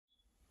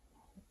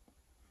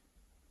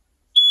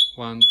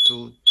1,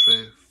 2,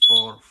 3,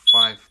 4,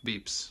 5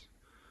 beeps.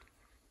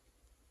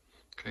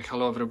 Okay,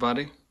 hello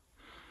everybody.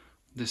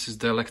 This is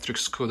the electric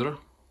scooter.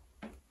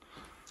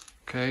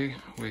 Okay,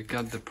 we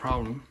got the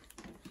problem.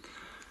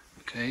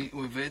 Okay,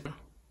 with it.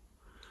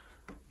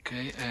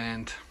 Okay,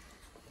 and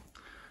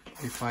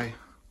if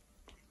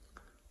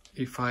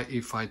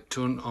I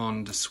turn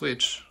on the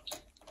switch,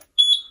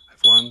 I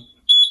have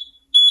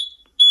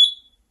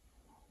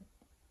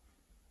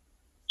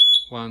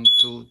 1,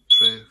 2,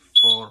 3,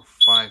 4,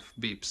 5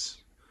 beeps.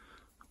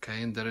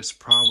 Okay, and there is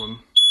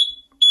problem,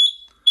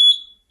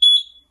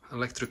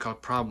 electrical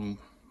problem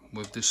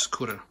with this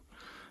scooter.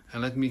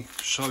 And let me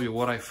show you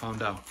what I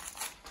found out.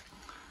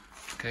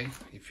 Okay,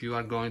 if you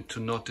are going to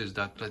notice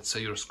that, let's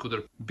say your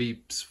scooter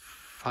beeps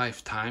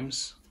 5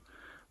 times,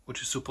 what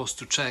you're supposed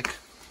to check,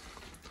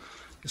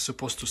 you're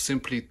supposed to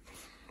simply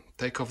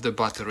take off the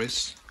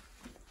batteries.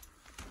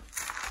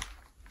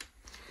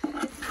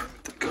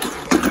 Take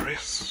off the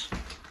batteries.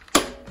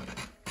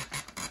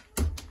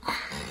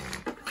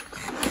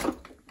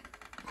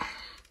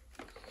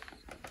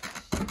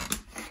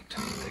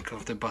 Take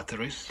off the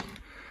batteries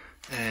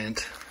and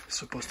you're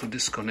supposed to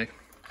disconnect.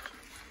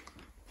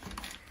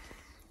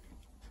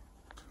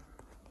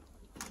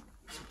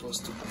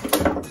 Supposed to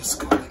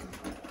disconnect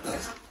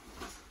that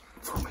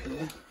from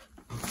here,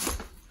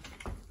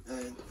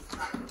 and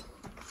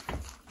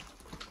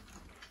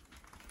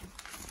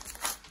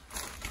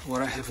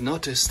what I have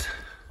noticed,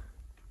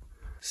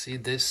 see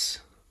this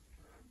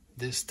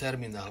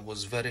terminal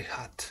was very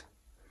hot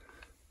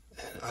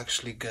and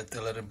actually get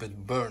a little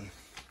bit burned.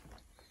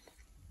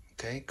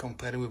 Okay,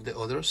 compared with the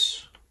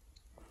others.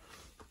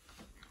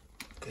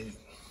 Okay,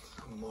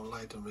 some more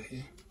light over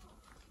here.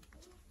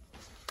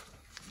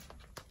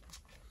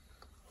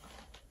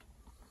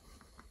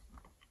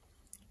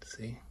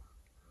 See,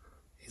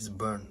 it's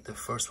burned. The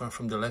first one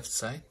from the left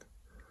side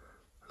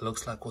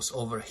looks like was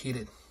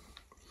overheated.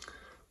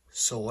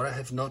 So what I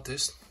have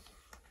noticed,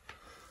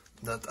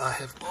 that I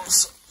have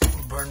also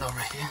burned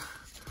over here.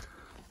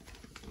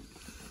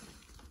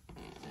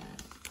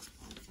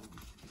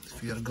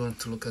 If you are going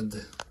to look at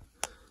the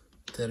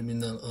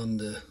terminal on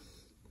the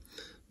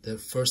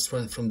first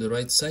one from the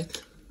right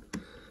side,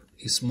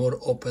 is more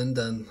open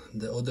than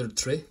the other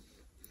three.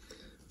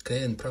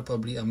 Okay, and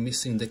probably I'm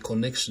missing the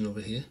connection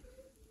over here.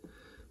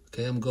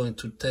 Okay, I'm going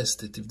to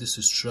test it if this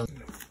is true.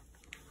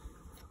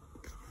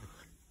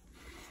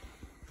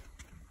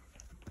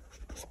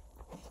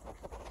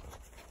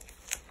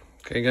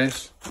 Okay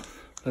guys,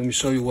 let me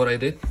show you what I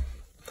did.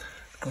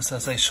 Because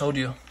as I showed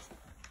you,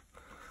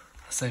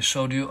 let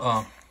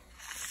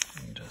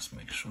me just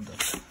make sure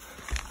that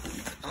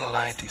the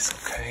light is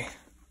okay.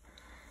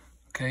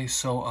 Okay,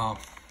 so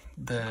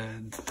the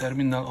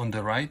terminal on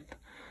the right,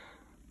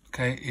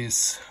 okay,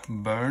 is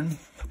burned.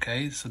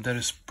 Okay, so there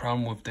is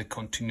problem with the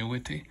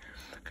continuity.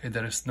 Okay,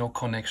 there is no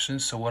connection.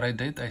 So what I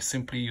did, I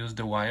simply used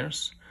the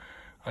wires,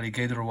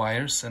 alligator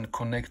wires, and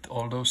connect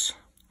all those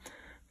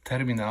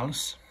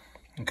terminals,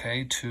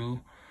 okay,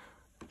 to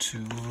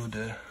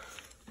the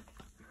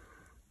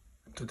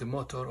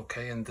motor,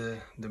 okay, and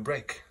the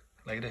brake,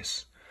 like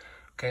this.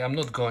 Okay, I'm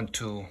not going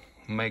to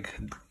make,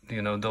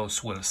 you know,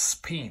 those wheels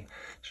spin.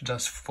 It's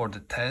just for the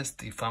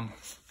test, if I'm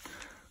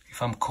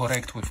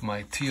correct with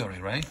my theory,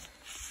 right?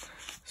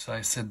 So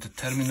I set the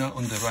terminal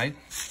on the right.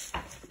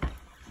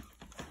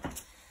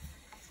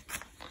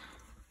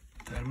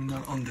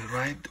 Terminal on the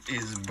right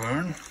is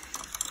burned.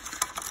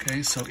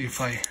 Okay, so if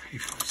you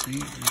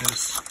see,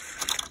 there's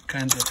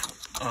kind of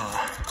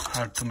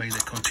hard to make the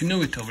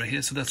continuity over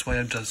here, so that's why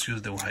I just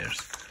use the wires.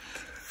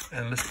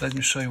 And let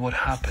me show you what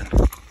happened.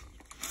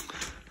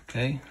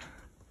 Okay.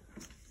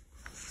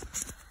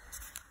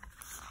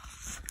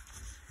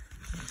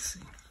 Let's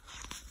see.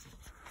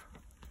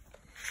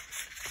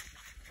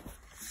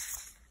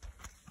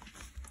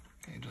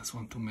 Okay, just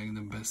want to make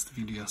the best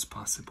video as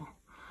possible.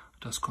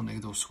 Just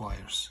connect those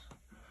wires.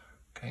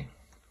 Okay.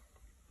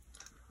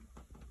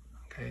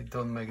 Okay,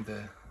 don't make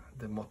the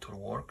motor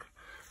work.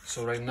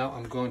 So right now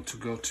I'm going to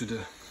go to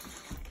the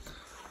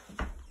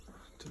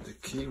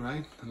key,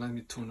 right? And let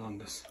me turn on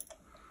this.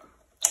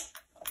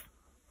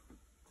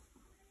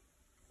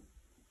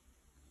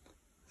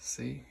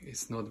 See,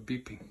 it's not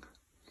beeping.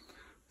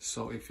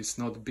 So if it's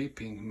not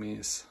beeping,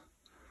 means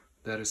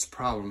there is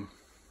problem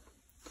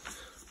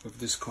with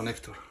this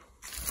connector.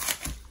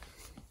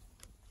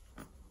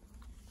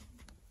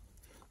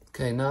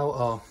 Okay,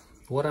 now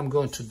what I'm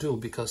going to do,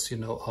 because you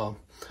know,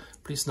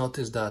 please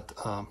notice that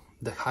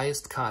the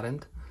highest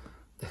current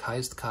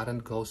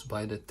goes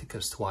by the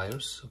thickest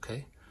wires.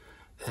 Okay,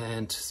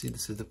 and see,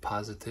 this is the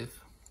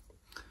positive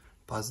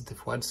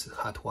wire, this is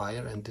hot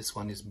wire, and this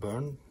one is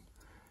burned.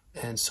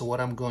 And so what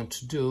I'm going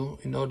to do,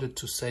 in order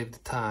to save the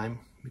time,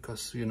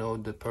 because you know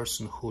the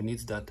person who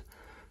needs that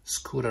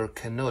scooter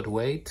cannot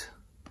wait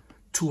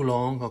too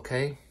long,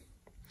 okay,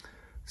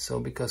 so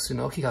because you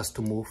know he has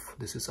to move,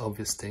 this is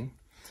obvious thing.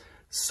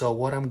 So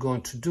what I'm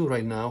going to do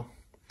right now,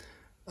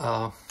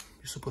 you're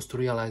supposed to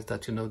realize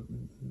that you know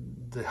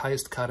the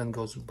highest current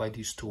goes by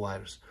these two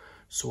wires.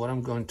 So what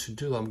I'm going to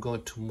do, I'm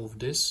going to move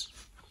this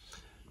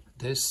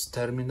this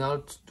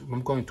terminal.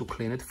 I'm going to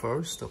clean it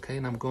first, okay,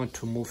 and I'm going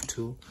to move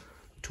to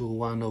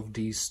one of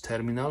these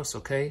terminals,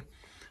 okay,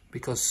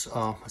 because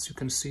as you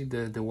can see,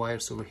 the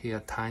wires over here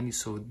are tiny,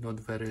 so not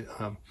very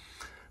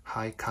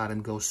high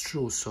current goes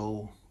through,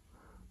 so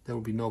there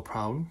will be no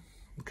problem,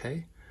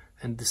 okay.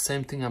 And the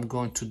same thing I'm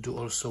going to do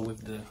also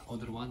with the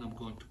other one. I'm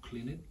going to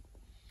clean it.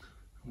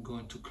 I'm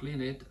going to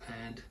clean it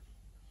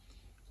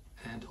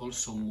and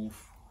also move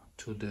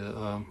to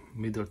the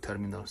middle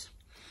terminals.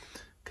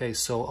 Okay,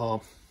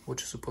 so what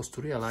you're supposed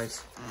to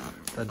realize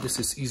that this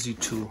is easy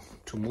to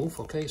move.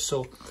 Okay,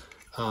 so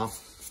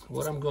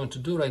what I'm going to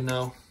do right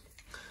now,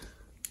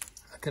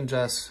 I can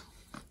just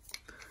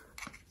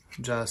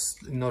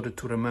in order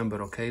to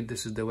remember, okay,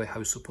 this is the way how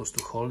you're supposed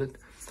to hold it,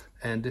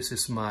 and this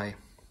is my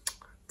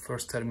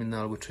first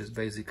terminal, which is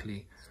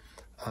basically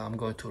I'm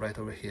going to write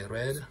over here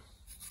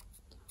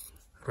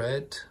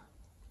red,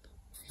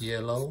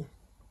 yellow,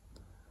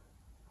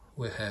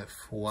 we have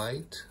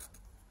white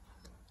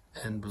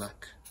and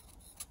black.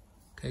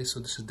 Okay, so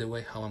this is the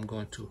way how I'm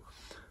going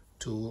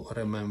to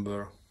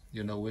remember,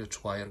 you know,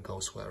 which wire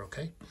goes where.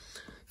 Okay,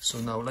 so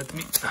now let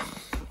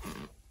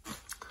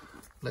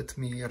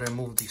me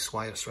remove these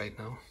wires right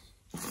now.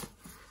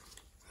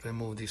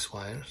 Remove these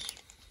wires.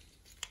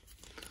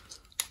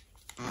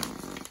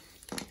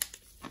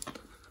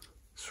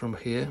 It's from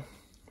here.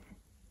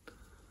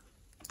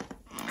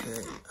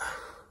 Okay.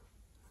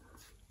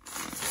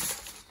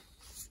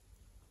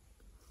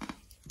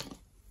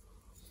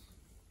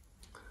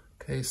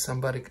 Okay,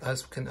 somebody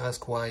can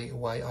ask why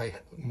I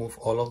move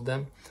all of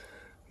them,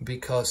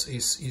 because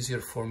it's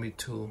easier for me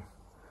to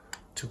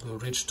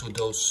reach to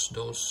those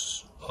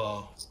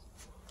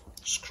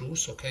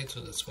screws. Okay,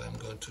 so that's why I'm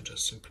going to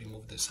just simply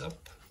move this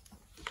up.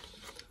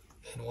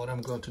 And what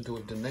I'm going to do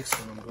with the next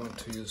one, I'm going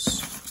to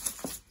use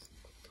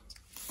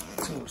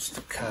tools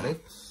to cut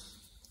it.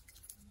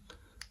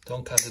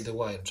 Don't cut the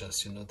wire,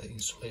 just, you know, the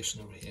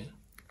insulation over here.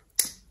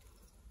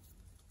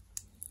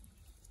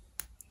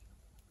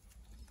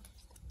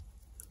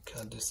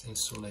 Cut this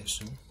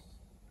insulation.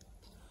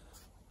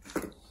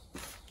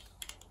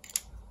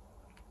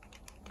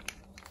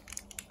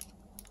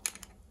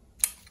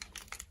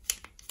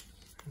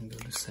 And do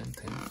the same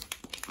thing.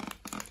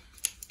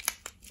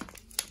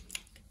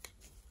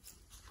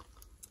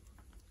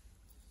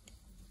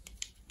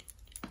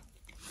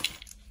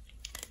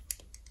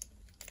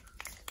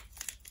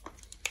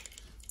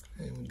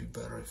 It would be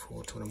better if we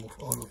were to remove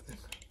all of them,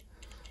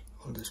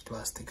 all this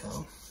plastic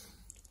out.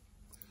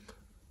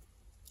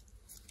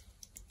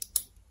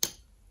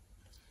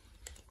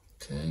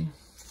 Okay,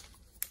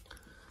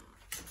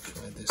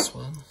 try this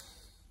one.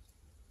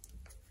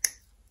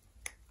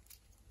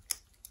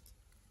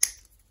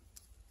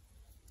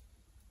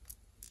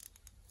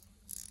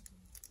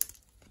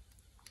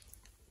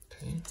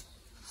 Okay.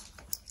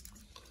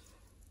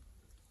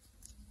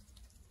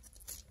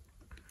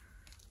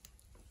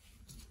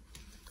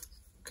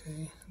 Okay,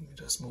 let me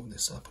just move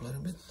this up a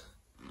little bit.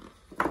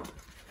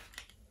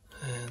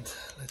 And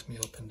let me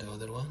open the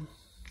other one.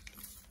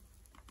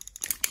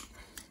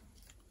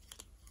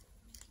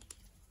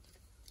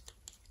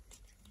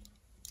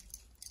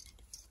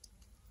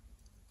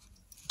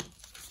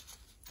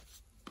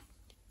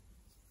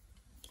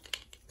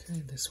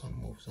 Okay, this one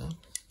moves up.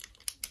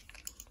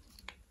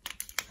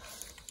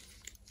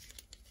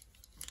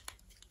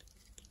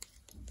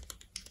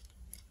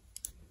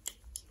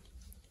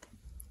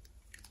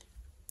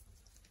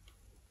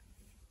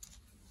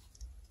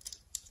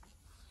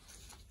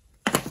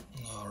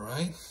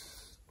 Alright,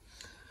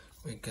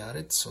 we got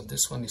it. So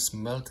this one is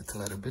melted a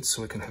little bit,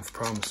 so we can have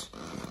problems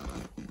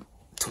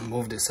to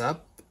move this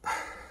up.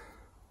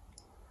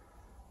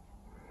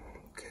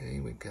 Okay,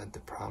 we got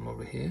the problem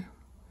over here.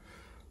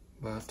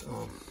 But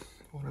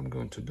what I'm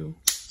going to do,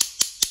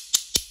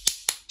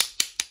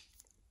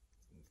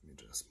 let me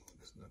just move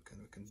this. Okay,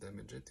 we can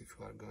damage it if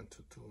you are going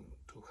to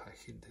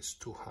hit this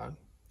too hard.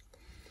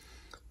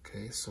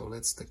 Okay, so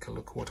let's take a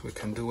look what we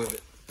can do with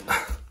it.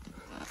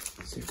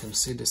 So you can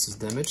see this is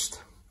damaged.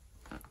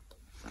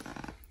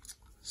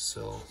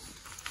 So,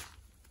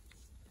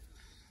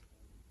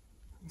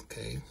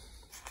 okay,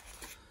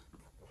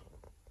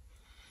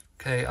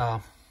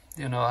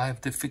 you know, I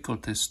have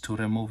difficulties to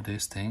remove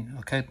this thing.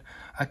 Okay,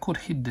 I could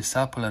hit this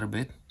up a little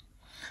bit,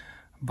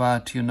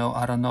 but you know,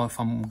 I don't know if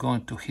I'm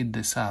going to hit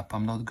this up.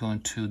 I'm not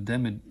going to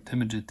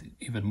damage it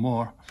even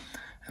more,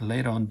 and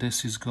later on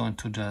this is going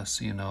to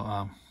just, you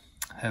know,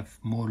 have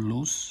more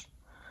loose.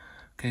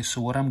 Okay,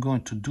 so what I'm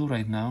going to do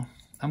right now,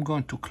 I'm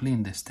going to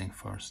clean this thing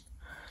first.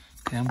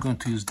 Okay, I'm going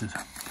to use the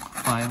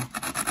file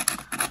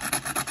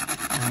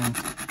and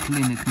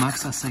clean it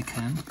max as I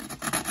can.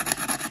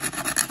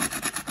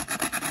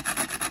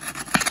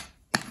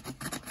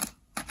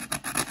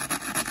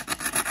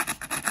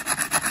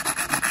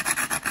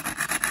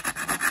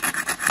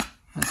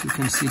 As you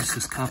can see, this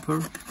is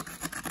copper.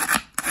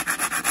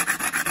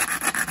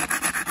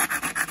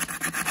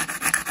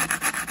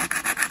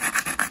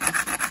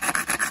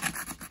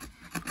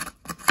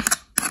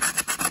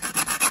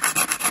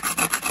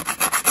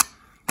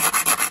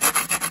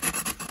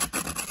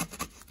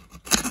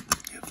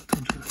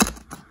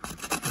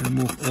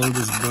 remove all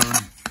this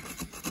burn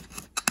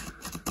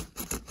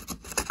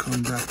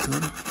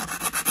conductor.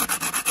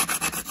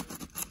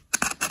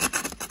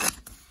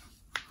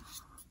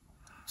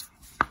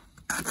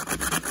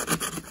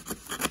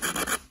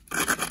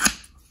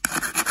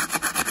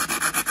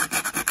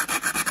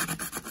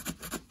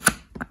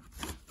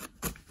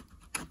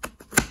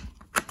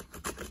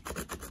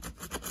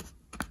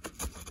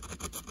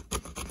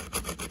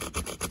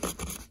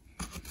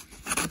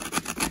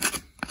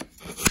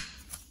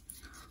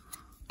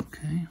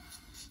 Okay,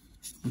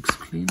 looks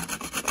clean.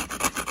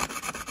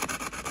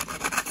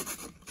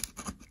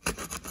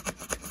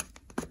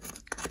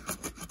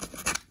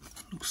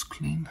 Looks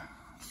clean.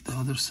 The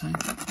other side.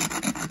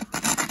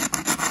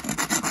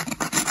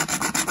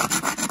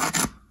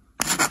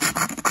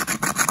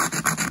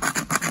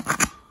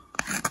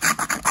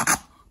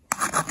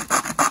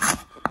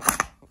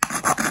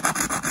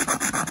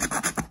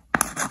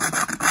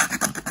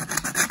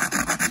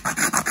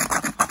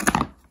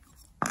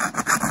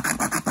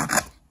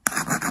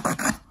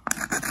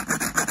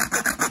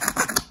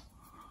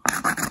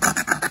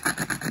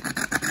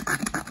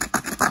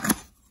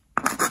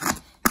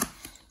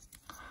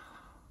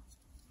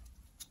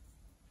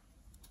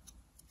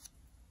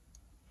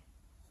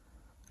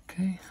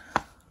 Okay,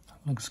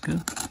 looks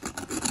good.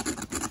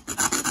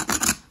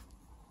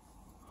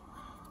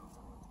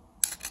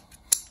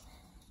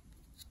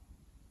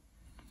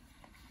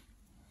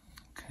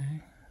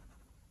 Okay.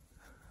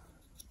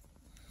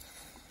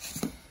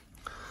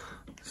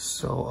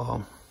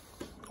 So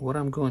what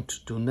I'm going to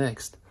do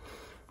next,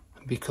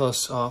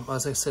 because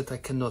as I said, I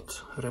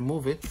cannot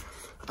remove it,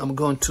 I'm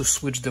going to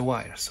switch the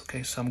wires.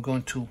 Okay, so I'm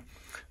going to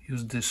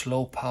use this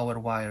low power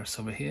wires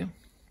over here.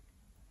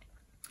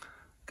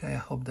 Okay, I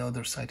hope the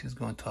other side is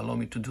going to allow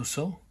me to do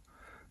so.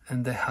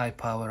 And the high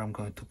power I'm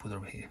going to put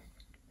over here.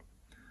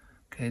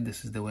 Okay,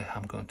 this is the way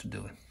I'm going to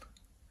do it.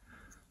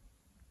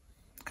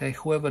 Okay,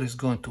 whoever is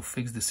going to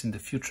fix this in the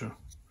future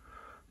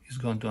is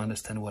going to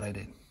understand what I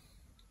did.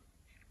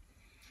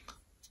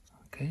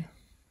 Okay,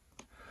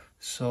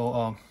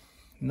 so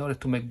in order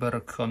to make better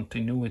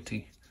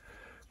continuity,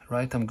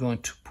 right, I'm going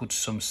to put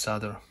some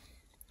solder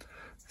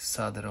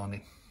on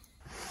it.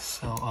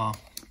 So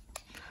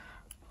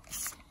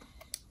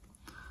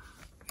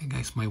okay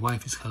guys, my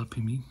wife is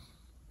helping me.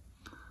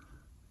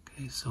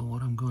 Okay, so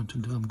what I'm going to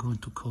do, I'm going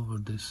to cover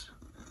this,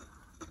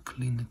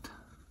 clean it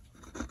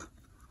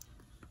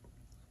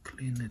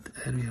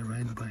area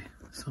right by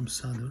some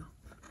solder.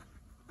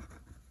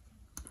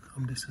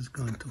 Hope this is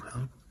going to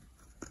help.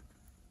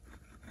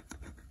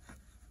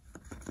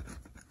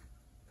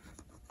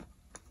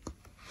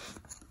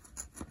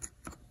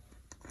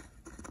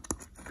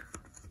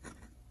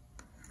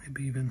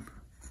 Maybe even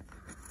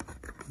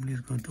probably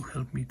is going to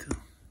help me to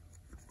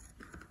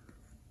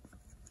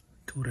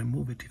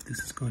remove it if this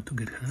is going to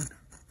get hard.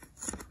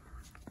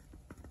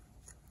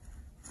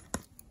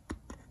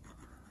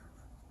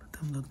 But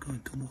I'm not going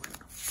to move it.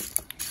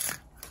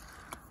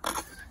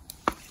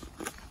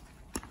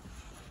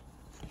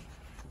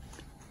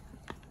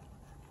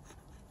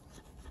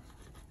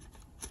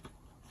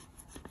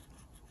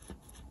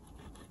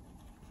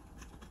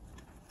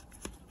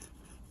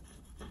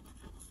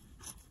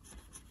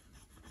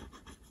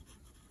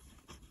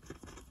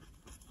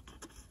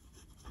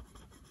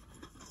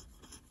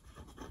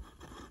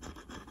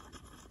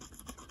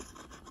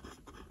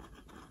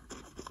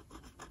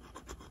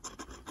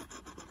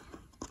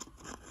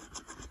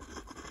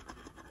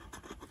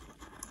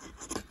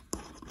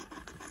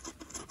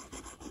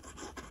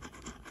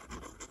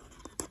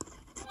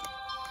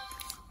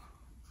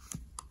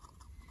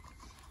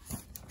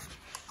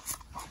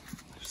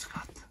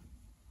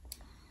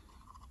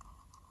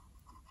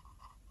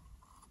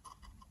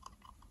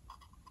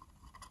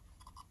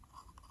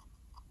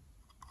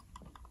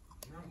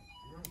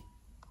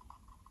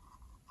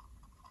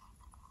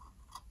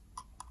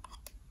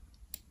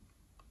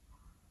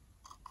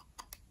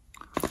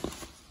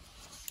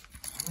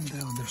 And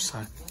the other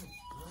side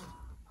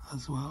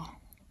as well.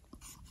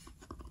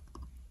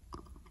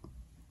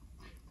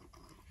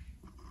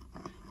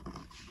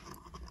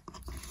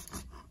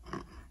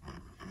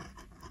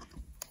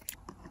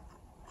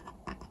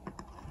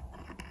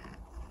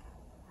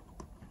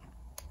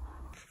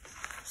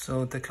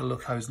 So take a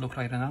look how it looks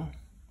right now.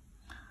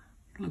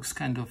 It looks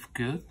kind of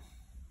good.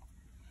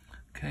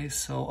 Okay,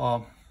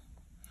 so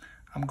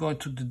I'm going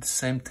to do the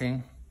same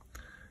thing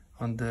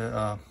on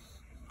the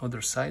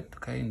other side.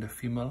 Okay, in the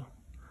female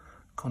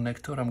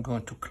connector, I'm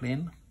going to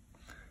clean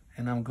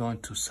and I'm going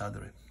to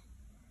solder it.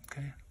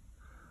 Okay,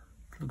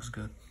 it looks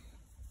good.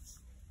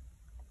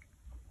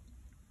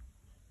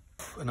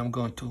 And I'm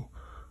going to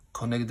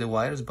connect the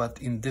wires, but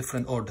in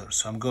different order.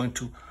 So I'm going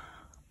to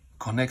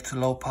connect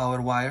low power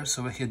wires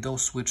over here,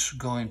 those which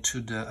go into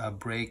the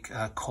brake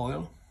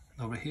coil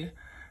over here,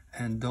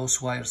 and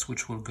those wires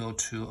which will go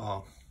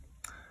to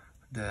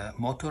the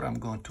motor, I'm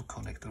going to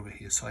connect over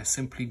here. So I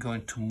simply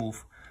going to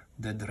move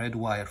the red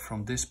wire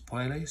from this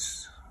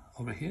place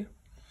over here,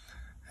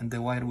 and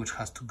the wire which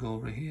has to go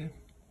over here,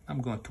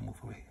 I'm going to move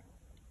over here.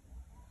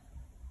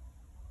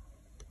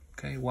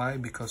 Okay, why?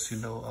 Because you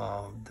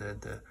know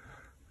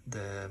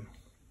the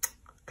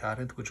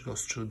current which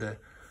goes through the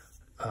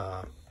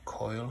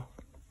coil,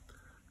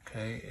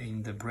 okay,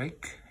 in the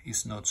brake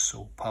is not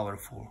so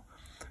powerful,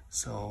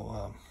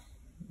 so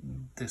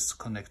this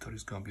connector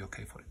is going to be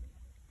okay for it.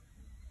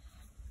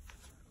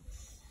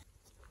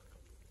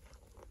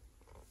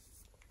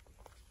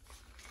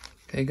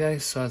 Okay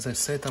guys, so as I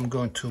said, I'm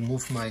going to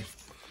move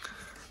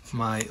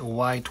my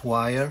white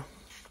wire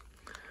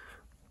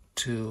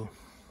to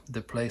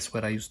the place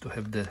where I used to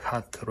have the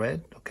hot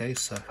red, okay,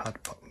 so the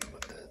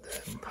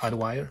hot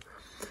wire,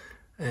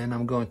 and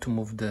I'm going to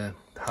move the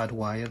hot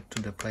wire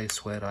to the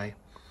place where I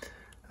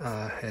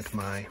had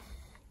my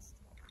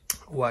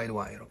white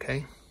wire,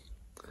 okay.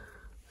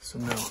 So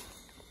now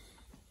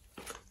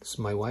this is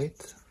my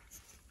white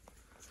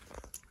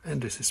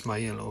and this is my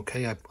yellow,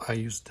 okay. I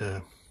used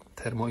the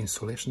thermo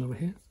insulation over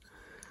here.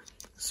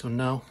 So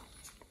now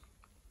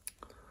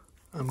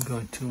I'm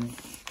going to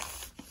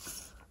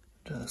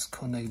just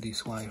connect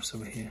these wires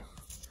over here.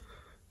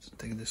 So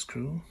take the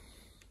screw.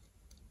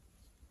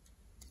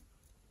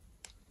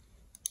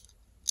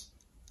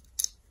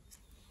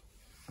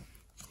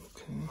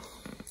 Okay.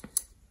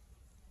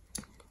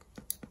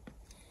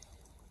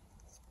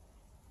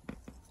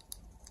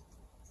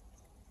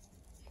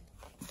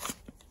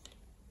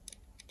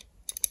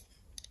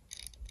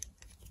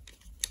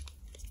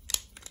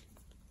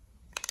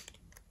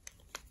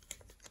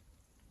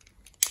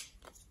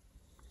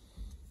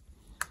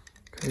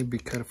 Okay, be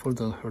careful,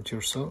 don't hurt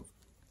yourself.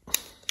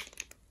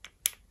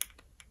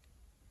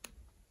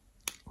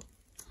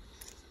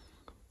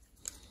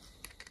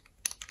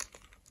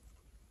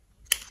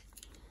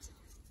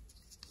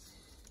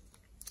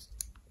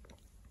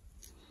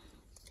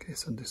 Okay,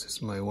 so this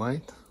is my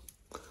white.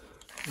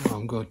 Now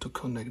I'm going to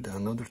connect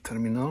another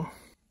terminal.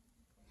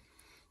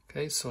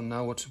 Okay, so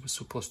now what we're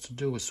supposed to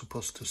do, we're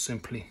supposed to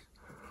simply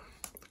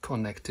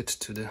connect it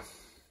to the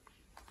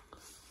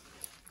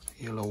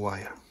yellow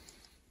wire.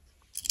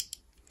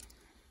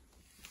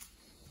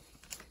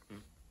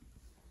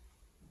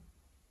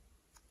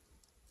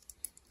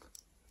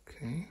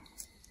 Okay.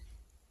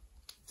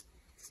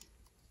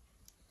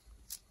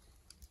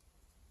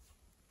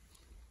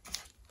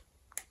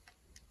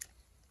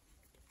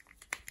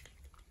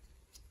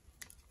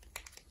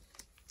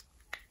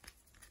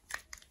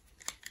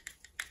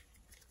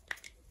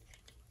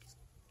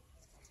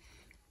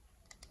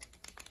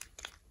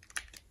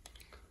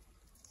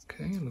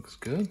 Okay, looks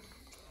good.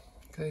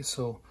 Okay,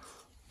 so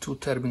two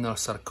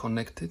terminals are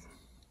connected.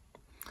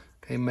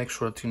 Okay, make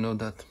sure that you know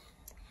that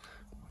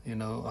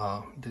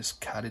this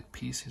carried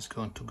piece is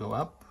going to go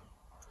up.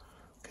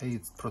 Okay,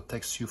 it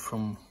protects you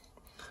from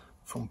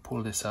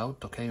pull this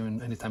out. Okay,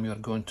 and anytime you are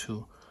going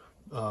to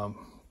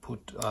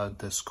put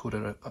the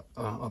scooter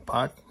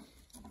apart.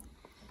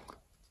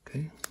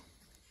 Okay,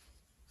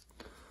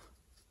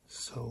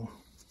 so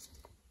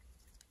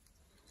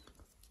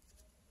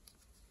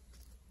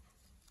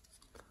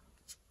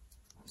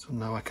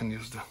now I can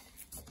use the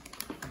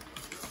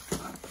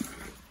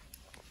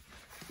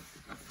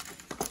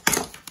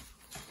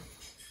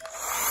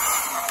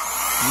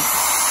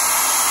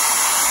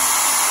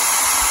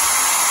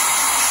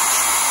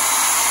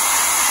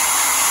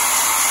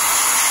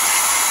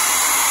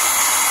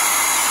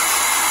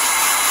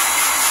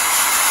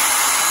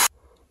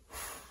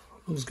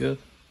looks good.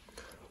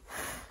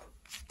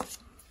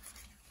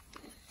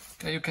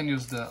 Okay, you can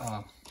use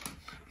the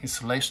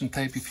insulation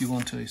tape if you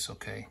want to. It's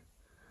okay.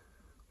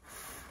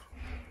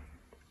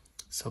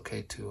 It's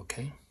okay too.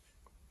 Okay.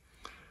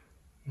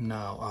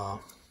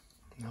 Now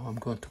I'm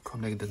going to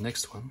connect the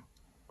next one.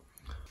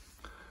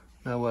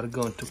 Now we're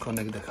going to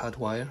connect the hot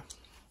wire.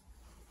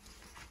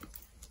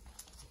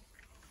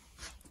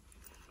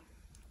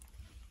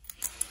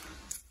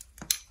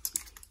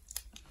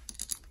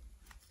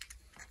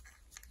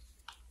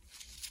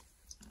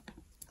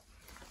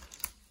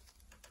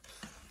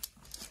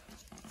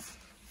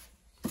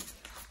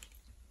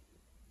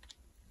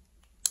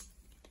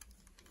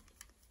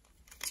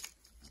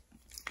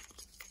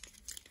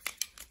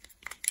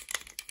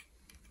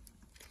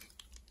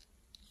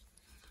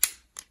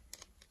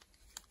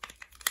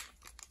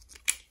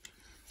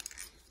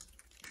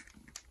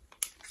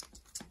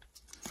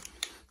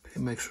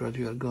 Make sure that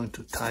you are going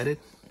to tight it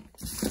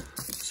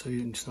so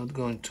it's not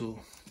going to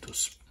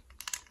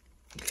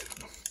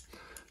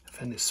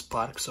have any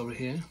sparks over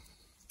here.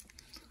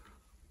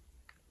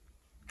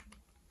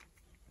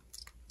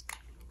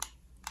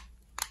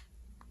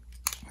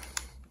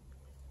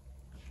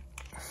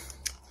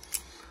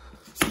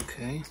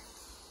 Okay.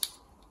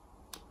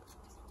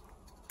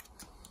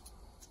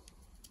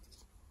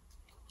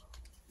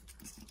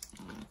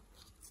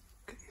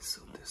 Okay,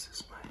 so this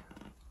is my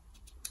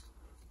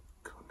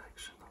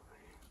connection over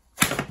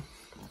here.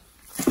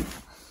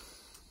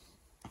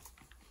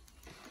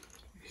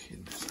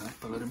 Heat this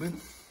up a little bit.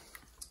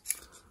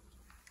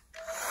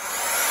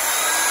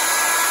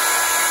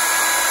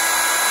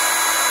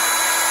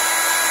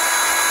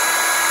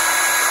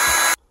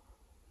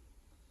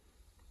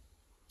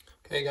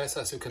 Okay guys,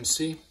 as you can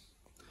see,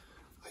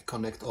 I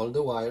connect all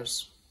the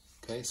wires.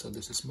 Okay, so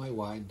this is my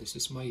white, this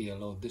is my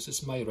yellow, this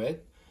is my red,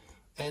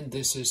 and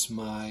this is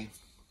my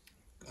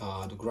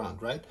the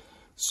ground, right?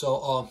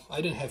 So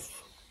I didn't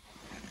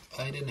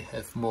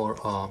have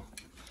more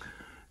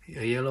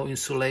yellow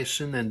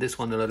insulation, and this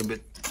one a little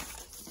bit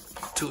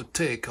too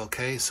thick,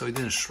 okay, so it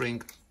didn't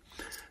shrink,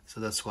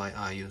 so that's why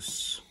I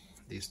use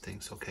these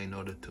things, okay, in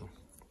order to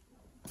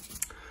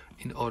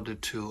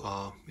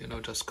you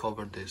know, just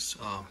cover this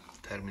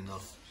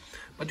terminal.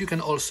 But you can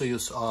also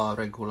use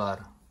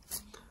regular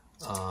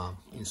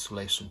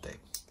insulation tape.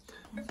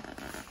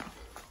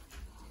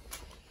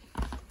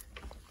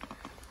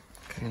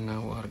 Okay, now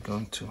we're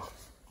going to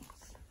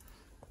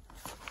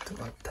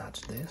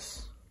attach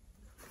this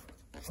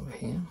over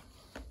here.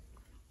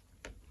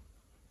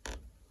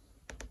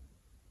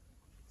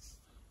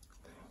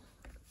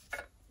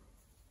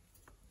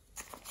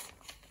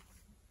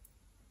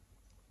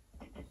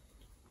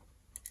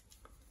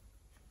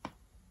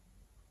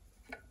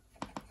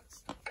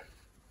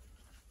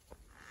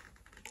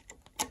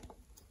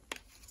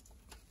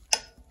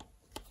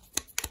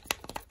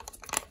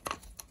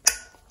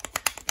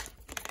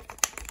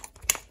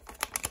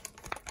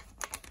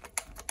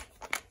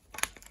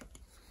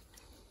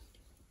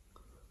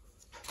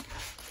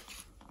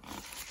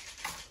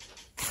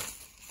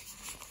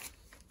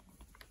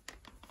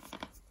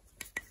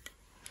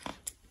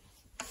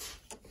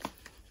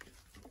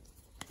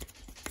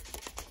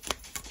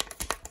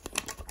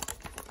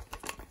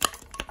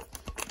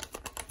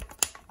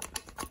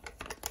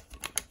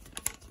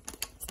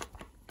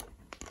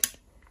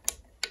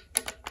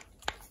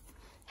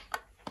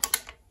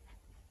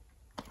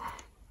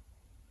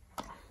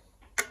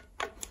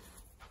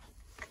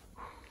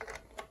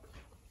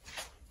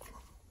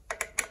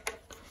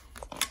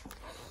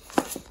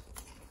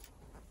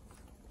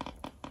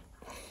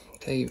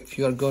 Okay, if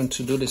you are going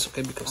to do this,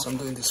 okay, because I'm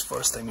doing this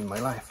first time in my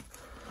life,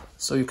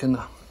 so you can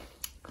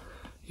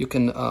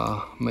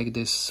make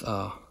this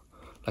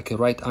like a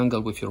right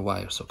angle with your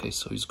wires, okay,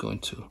 so it's going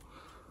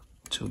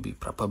to be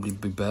probably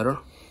be better,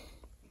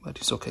 but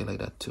it's okay like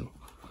that too.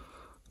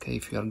 Okay,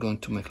 if you are going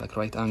to make like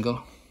right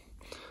angle,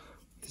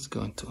 it's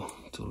going to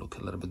look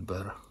a little bit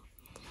better,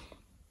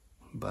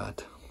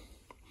 but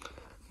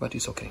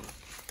it's okay.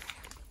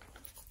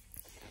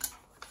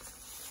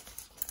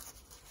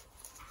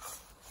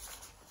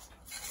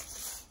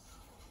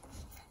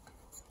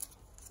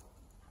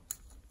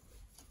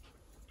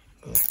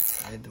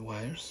 Hide the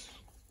wires.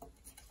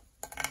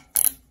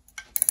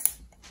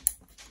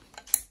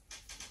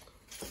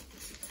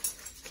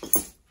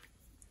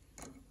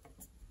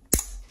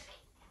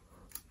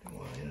 The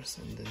wires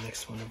and the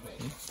next one over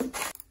here.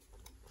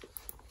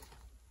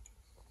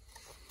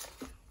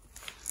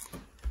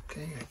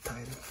 Okay, I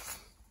tied it.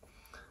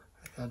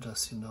 I got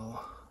just, you know,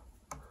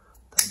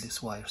 tie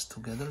these wires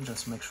together,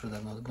 just make sure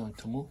they're not going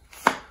to move.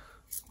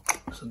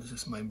 So this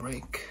is my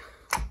brake.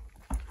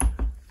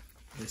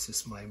 This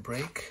is my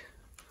brake.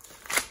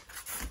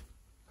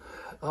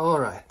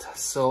 All right,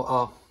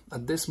 so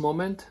at this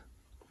moment,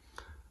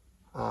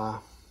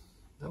 now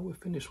we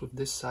finished with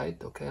this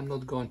side. Okay, I'm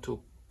not going to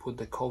put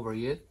the cover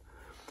yet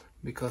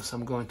because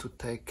I'm going to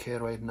take care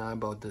right now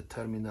about the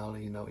terminal,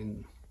 you know,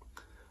 in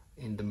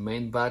the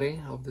main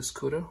body of the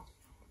scooter.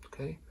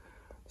 Okay,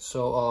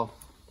 so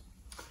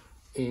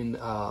in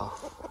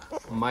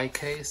my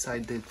case, I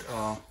did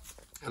a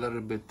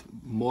little bit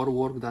more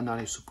work than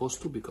I was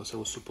supposed to, because I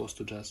was supposed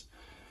to just,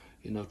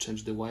 you know,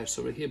 change the wires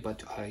over here,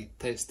 but I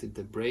tested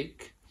the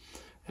brake,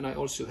 and I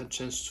also had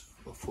chance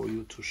for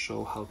you to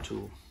show how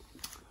to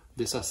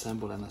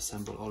disassemble and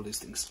assemble all these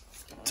things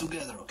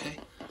together, okay?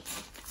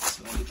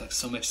 So I did like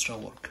some extra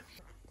work.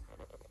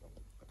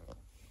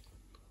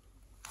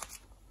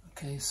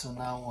 Okay, so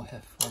now we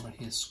have over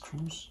here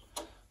screws,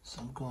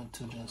 so I'm going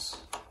to just,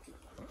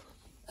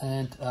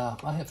 and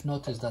I have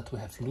noticed that we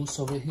have loose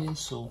over here,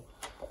 so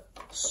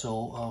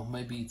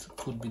maybe it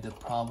could be the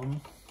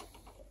problem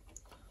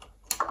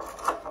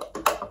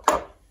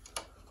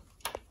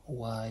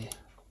why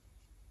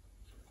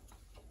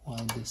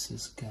this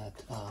is got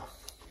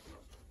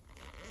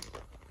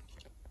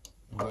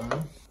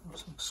burn.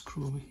 So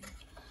screw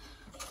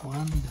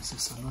one, this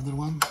is another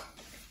one.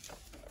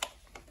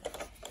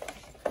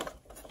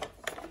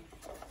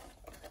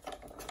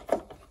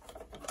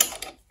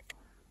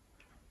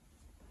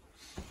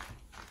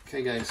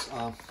 Okay guys,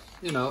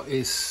 you know,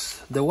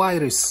 the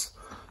wire is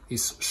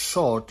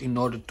short in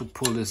order to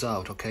pull this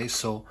out, okay?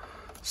 So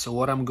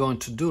what I'm going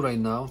to do right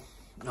now,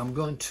 I'm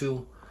going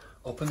to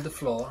open the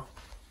floor,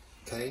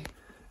 okay,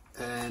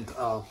 and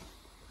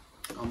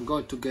I'm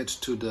going to get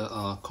to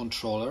the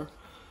controller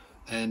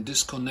and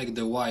disconnect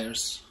the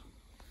wires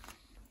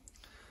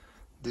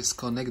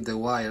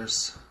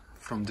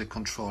from the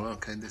controller.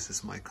 Okay, this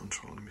is my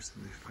controller. Let me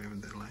see if I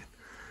have the line.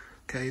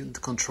 Okay, the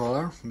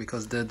controller,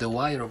 because the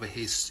wire over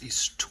here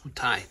is too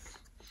tight.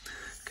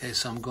 Okay,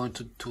 so I'm going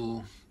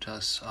to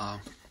just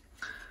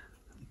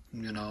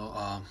you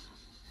know,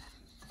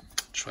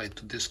 try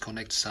to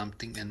disconnect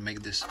something and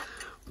make this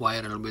wire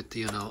a little bit,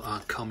 you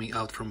know, coming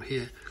out from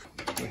here.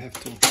 We have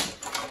to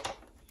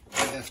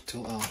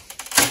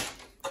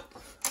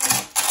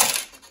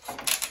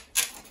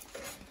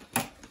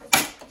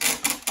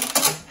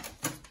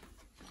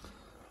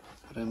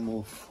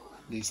remove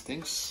these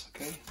things,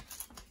 okay?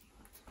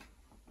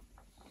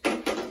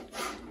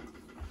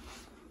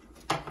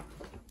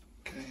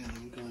 Okay, and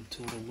I'm going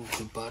to remove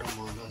the bottom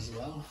one as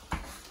well.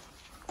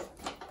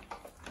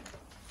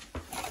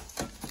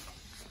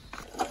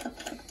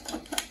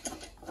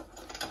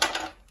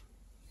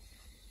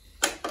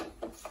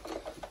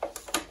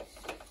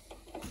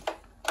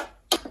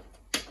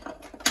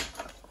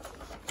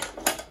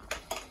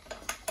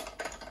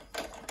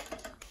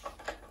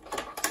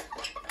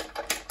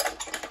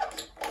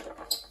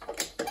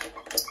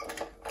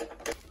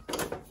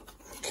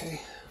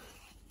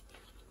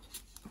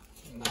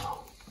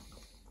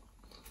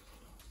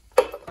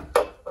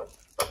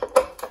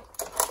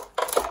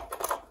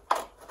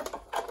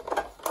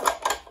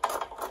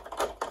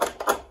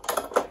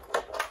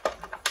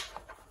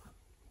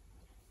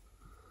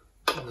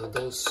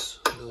 Those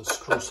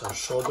screws are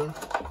shorter.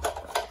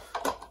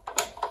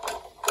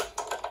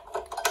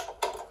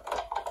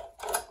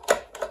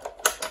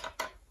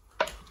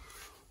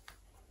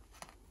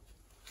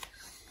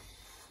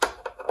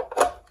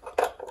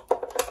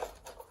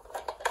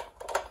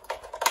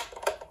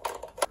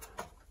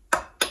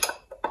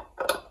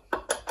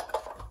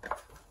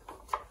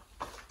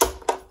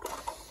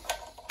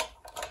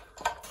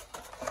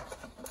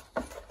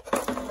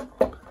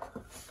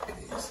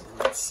 Okay, so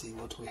let's see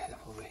what we have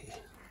over here.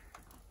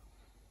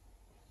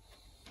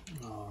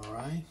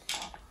 Alright,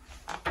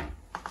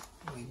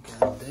 we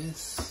got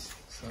this,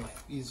 so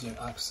easier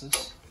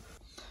access.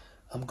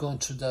 I'm going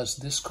to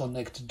just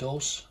disconnect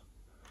those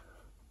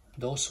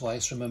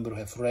wires. Remember, we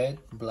have red,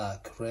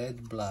 black,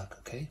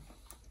 okay?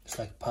 It's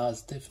like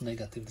positive,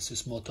 negative. This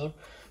is motor.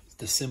 It's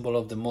the symbol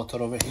of the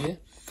motor over here.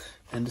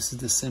 And this is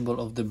the symbol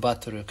of the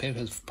battery, okay? We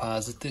have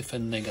positive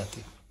and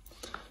negative.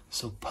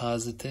 So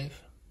positive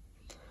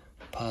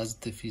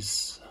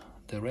is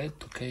the red,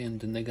 okay? And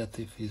the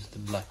negative is the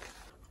black.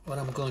 What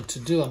I'm going to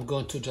do, I'm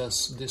going to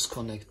just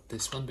disconnect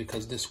this one,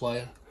 because this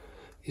wire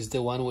is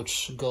the one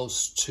which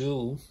goes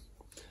to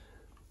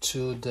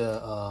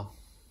the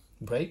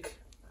brake,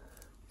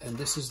 and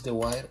this is the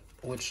wire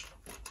which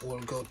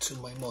will go to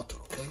my motor,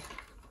 okay?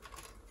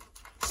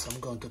 So I'm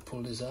going to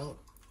pull this out.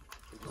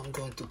 I'm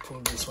going to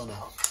pull this one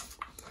out.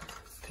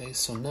 Okay,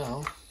 so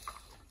now,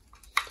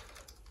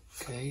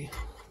 okay,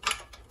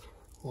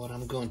 what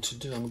I'm going to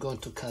do, I'm going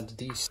to cut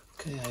these.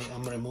 Okay,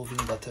 I'm removing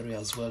battery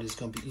as well. It's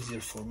going to be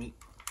easier for me.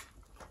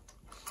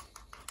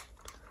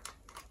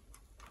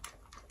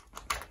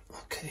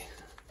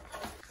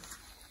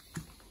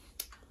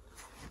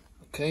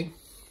 Okay,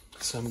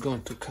 so I'm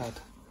going to cut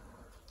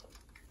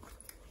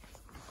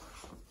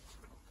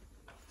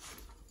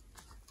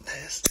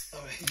this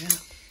over here.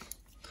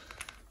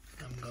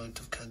 I'm going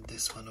to cut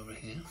this one over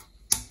here.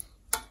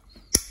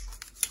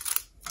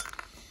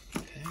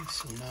 Okay,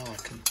 so now I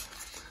can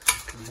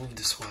move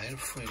this wire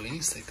freely.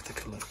 Let's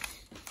take a look.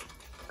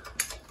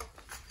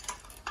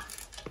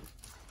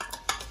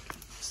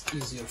 It's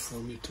easier for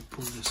me to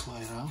pull this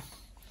wire out.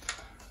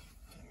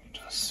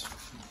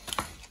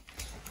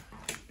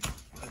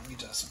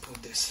 Just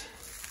put this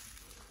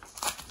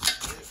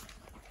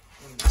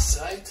on the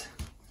side.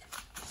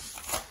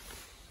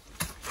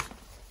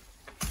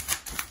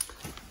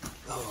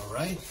 All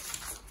right.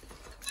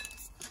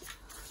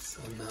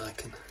 So now I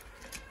can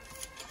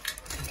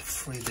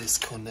free this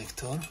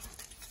connector.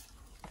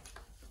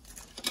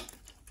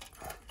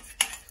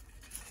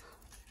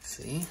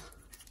 See?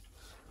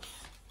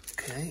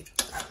 Okay.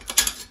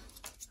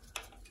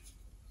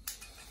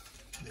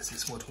 This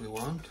is what we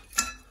want.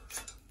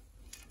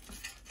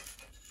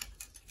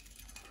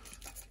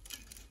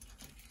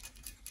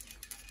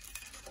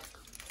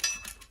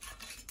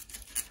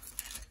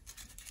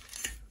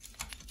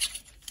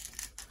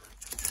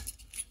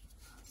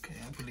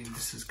 I believe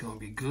this is going to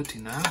be good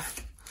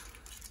enough.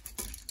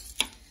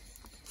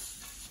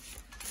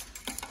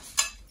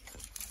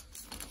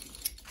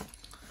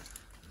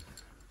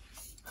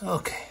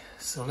 Okay,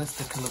 so let's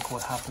take a look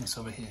what happens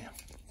over here.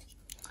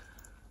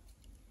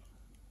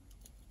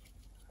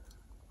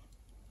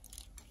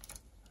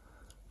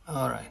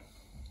 All right,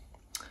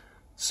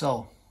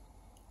 so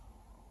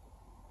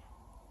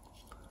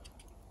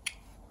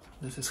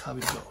this is how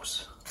it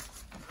goes.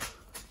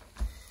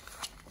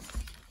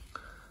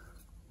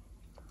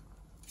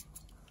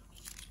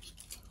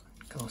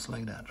 Goes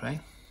like that, right?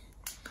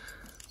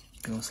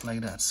 Goes like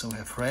that. So we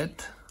have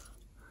red,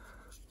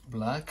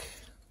 black,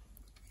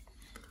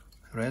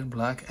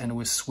 and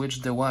we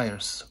switch the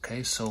wires.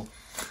 Okay, so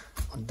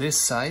on this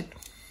side,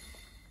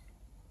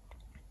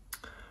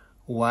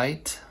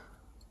 white.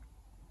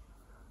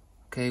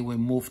 Okay, we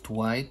moved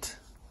white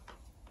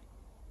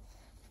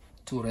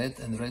to red,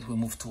 and red we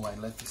moved to white.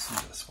 Let me see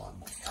this one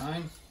more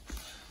time.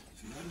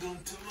 If you are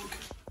going to look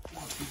at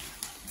what we do.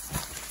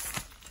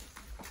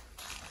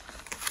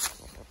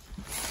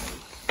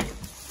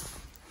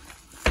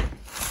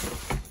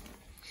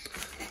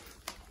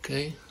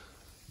 Okay,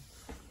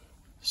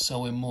 so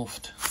we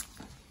moved,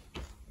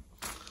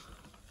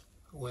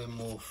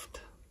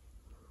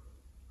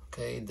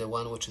 okay, the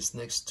one which is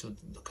next to,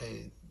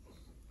 okay,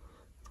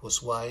 it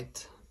was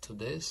white to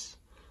this,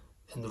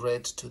 and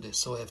red to this.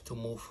 So I have to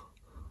move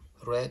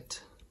red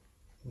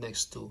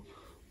next to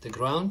the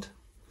ground,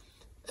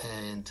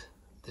 and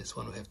this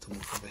one we have to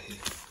move over here.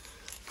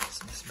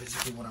 So that's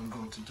basically what I'm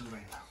going to do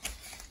right now.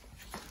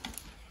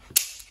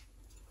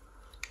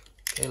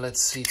 Okay,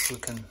 let's see if we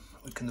can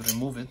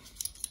remove it.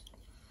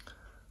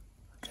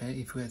 Okay,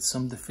 if we had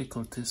some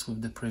difficulties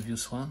with the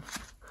previous one,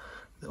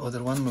 the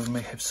other one we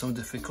may have some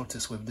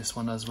difficulties with this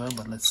one as well,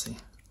 but let's see.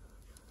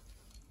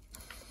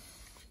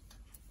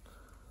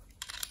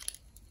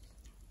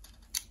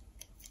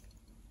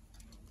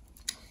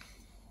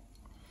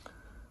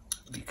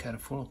 Be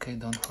careful, okay,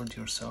 don't hurt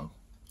yourself.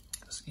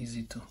 It's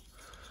easy to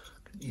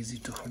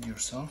hurt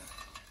yourself.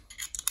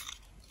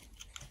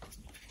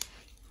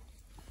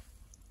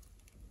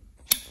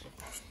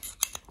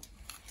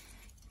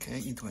 Okay,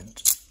 it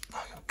went.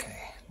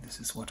 Okay, this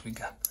is what we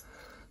got.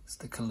 Let's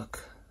take a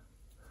look.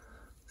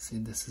 See,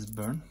 this is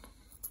burn.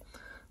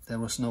 There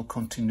was no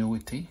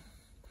continuity,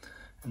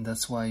 and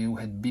that's why you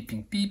had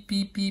beeping, beep,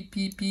 beep, beep,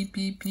 beep, beep,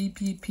 beep, beep,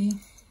 beep, beep.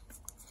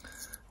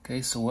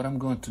 Okay, so what I'm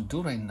going to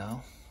do right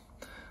now,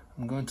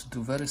 I'm going to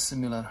do very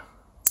similar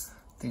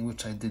thing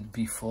which I did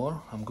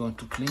before. I'm going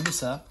to clean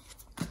this up,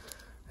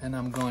 and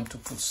I'm going to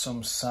put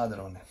some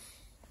solder on it.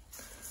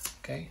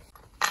 Okay.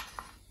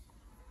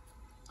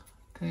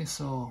 Okay,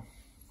 so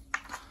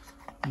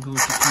I'm going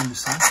to clean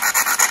this up.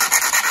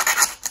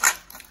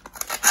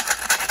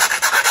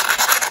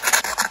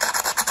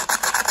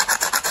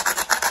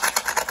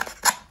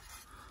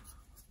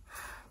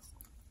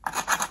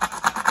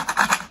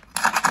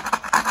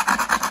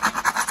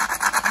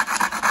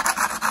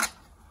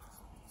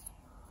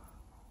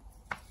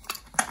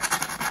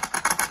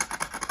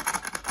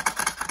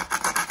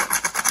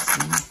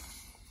 See?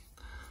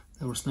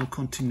 There was no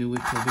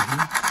continuity over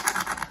here.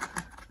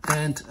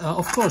 And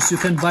of course you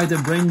can buy the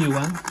brand new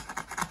one,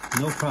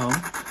 no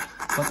problem,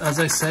 but as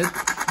I said,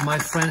 my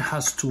friend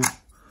has to,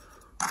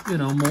 you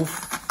know, move,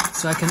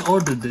 so I can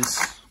order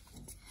this,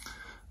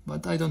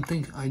 but I don't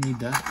think I need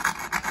that.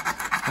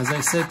 As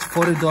I said,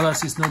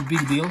 $40 is not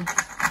big deal,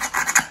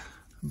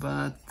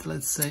 but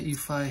let's say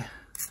if I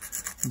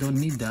don't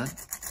need that,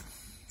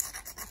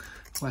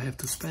 I have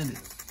to spend it.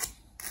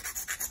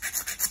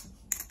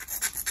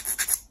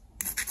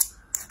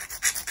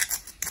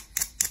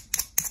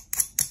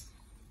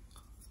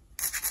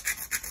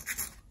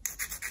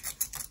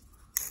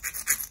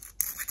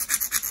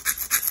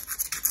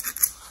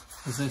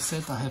 As I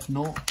said, I have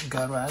no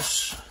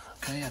garage.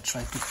 Okay, I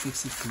tried to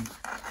fix it in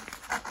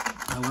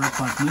our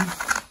apartment.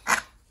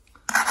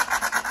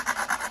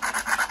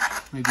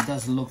 Maybe it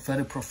doesn't look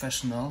very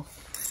professional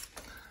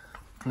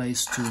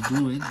place to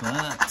do it,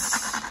 but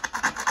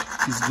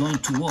it's going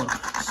to work.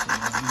 So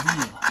that's the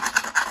deal.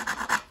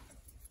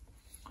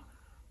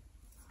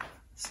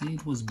 See,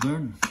 it was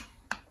burned.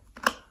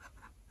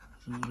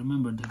 So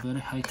remember, the very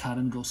high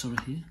current goes over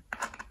here.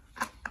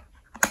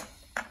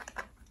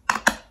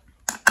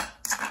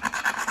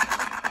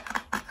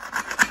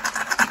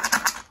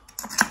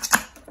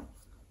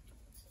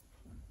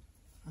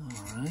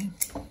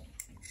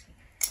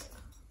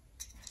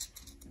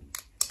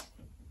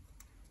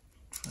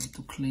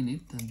 Clean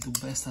it and do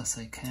best as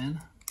I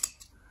can,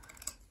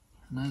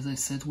 and as I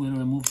said, we'll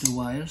remove the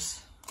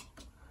wires.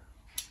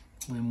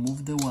 We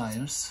move the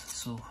wires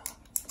so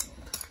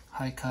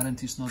high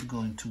current is not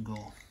going to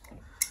go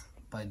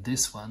by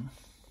this one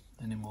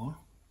anymore.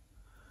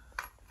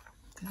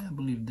 Okay, I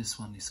believe this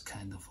one is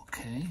kind of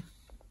okay,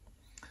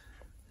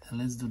 and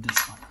let's do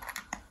this one.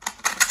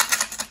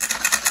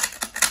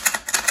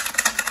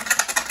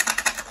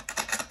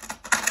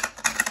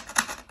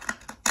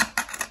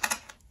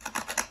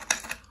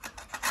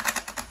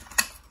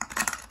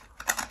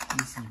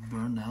 This is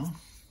burned now.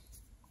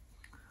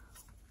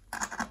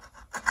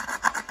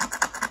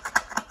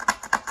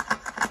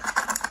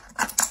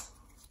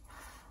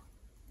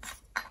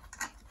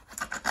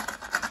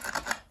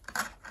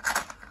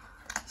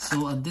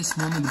 So at this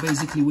moment,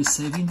 basically, we're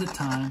saving the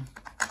time.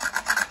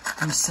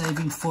 We're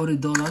saving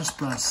 $40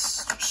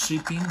 plus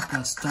shipping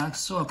plus tax,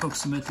 so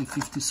approximately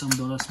 $50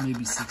 some,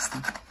 maybe 60.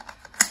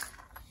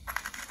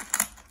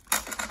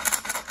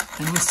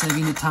 And we're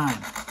saving the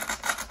time.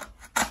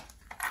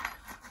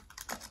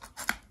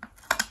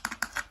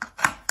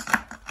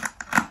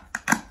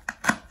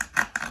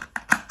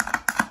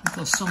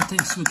 Some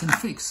things we can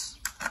fix,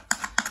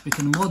 we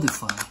can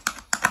modify.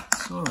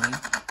 It's all right.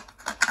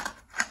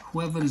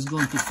 Whoever is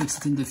going to fix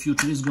it in the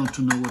future is going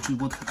to know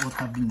what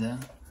have been there.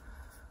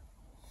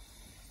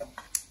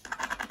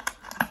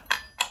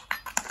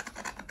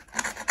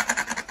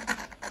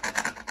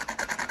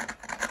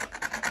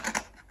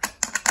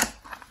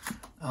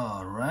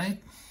 All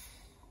right.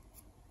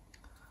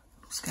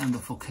 Looks kind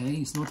of okay.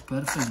 It's not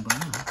perfect, but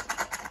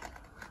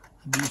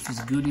I believe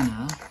it's good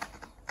enough.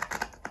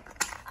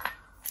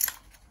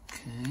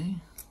 Okay.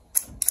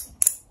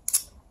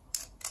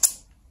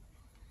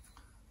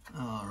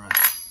 Alright,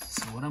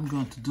 so what I'm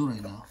going to do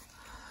right now,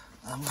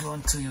 I'm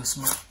going to use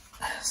my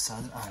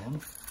solder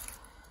iron,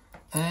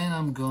 and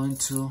I'm going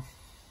to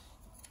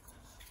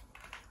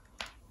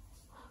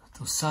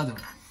solder.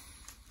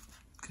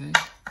 Okay.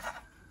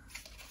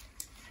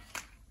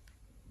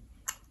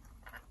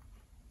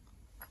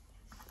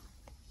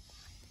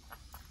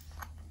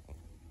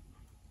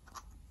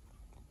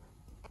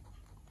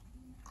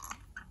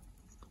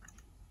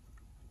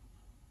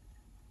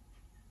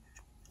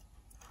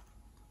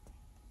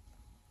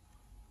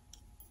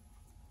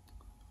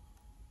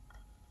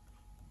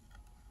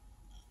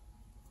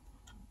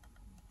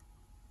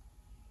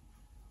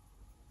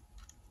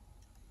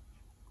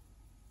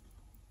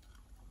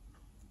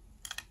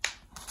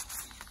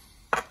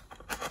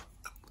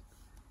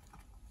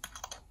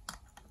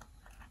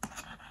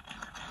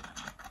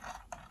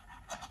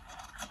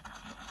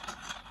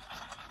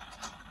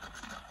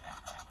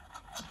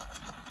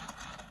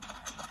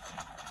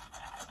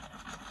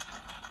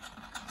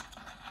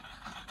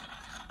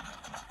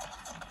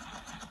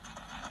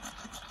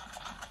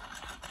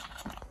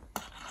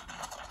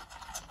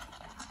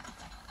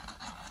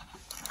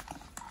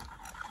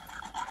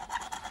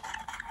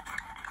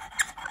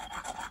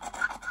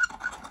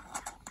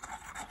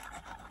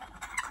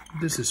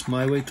 This is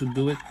my way to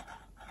do it.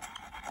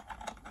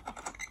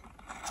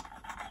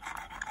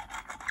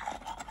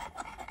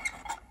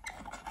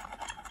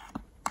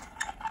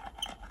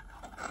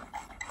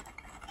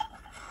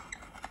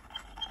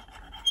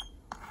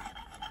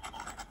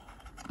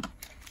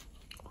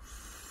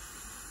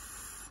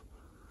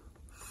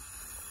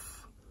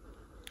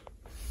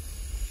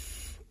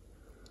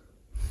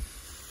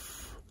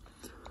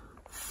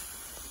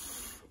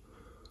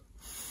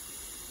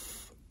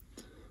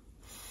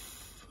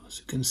 As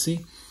you can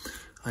see,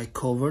 I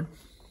covered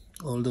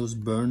all those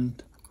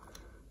burned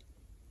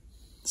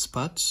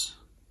spots,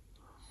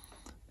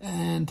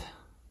 and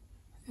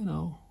you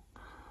know,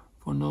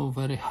 for no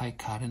very high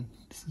current,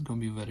 this is going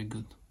to be very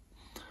good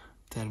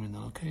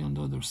terminal. Okay, on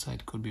the other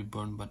side could be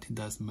burned, but it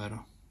doesn't matter.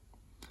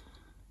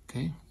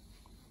 Okay,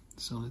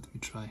 so let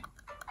me try.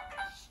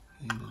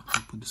 Okay, let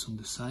me put this on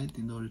the side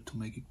in order to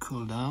make it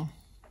cool down,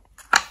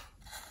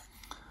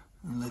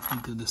 and let me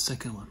do the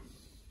second one.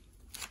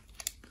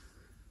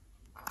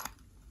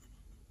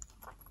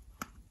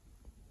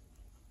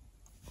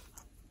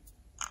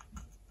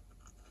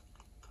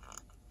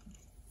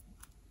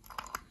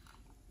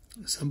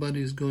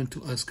 Somebody is going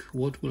to ask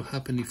what will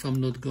happen if I'm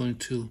not going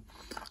to,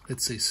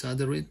 let's say,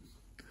 solder it.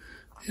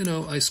 You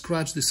know, I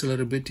scratched this a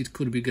little bit. It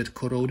could be get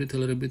corroded a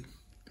little bit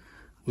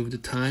with the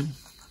time,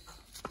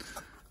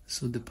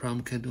 so the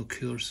problem can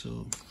occur.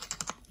 So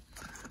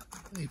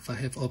if I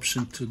have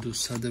option to do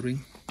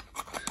soldering,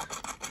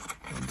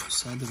 I'll do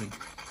soldering.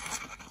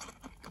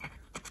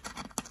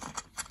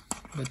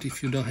 But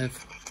if you don't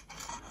have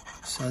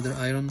solder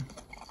iron,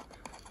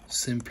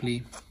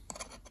 simply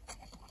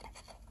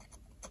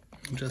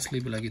just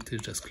leave it like it is,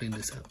 just clean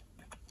this up,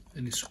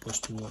 and it's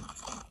supposed to work.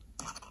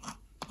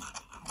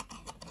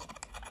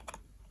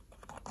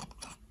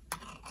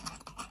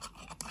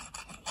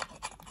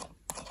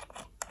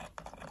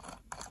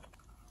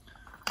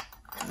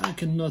 I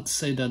cannot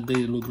say that they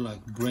look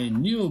like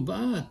brand new,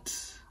 but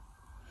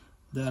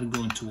they are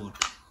going to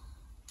work.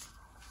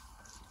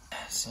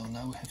 So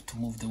now we have to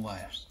move the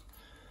wires.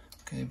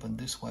 Okay, but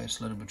this wire is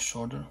a little bit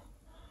shorter,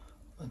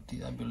 but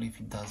I believe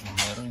it doesn't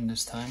matter in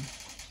this time.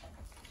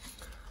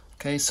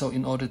 Okay, so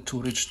in order to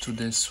reach to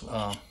this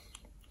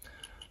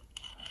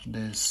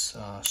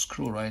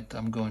screw, right,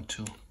 I'm going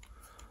to,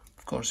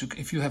 of course,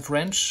 if you have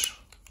wrench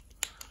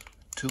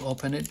to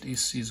open it,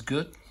 is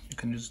good. You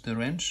can use the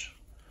wrench,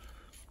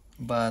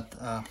 but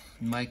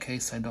in my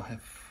case I don't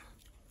have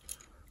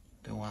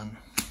the one.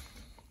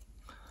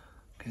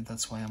 Okay,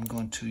 that's why I'm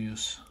going to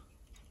use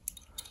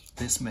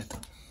this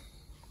method.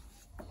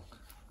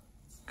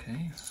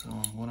 Okay, so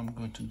what I'm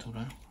going to do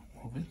now,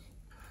 move it,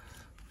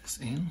 this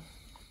in.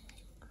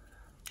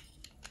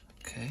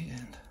 Okay,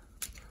 and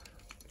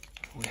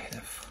we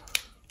have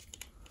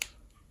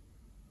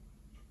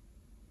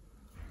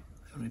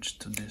reached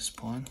to this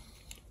point.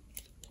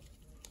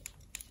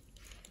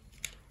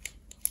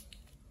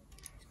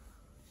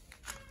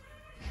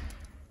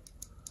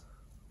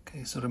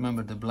 Okay, so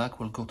remember, the black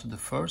will go to the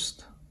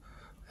first,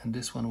 and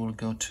this one will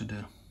go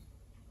to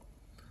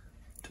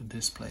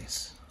this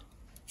place.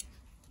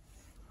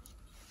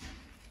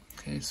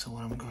 Okay, so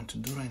what I'm going to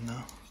do right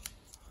now,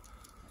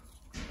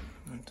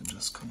 I'm going to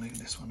just connect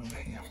this one over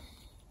here.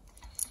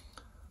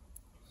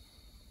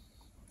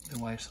 The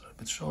wire's a little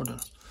bit shorter,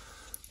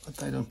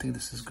 but I don't think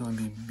this is going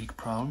to be a big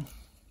problem.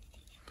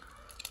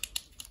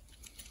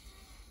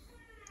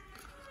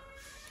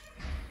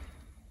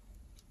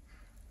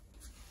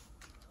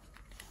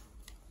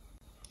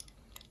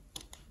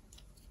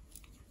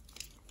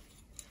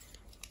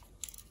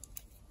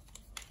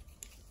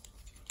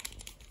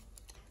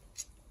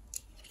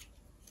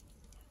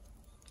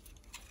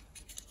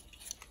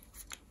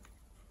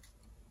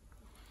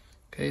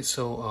 Okay,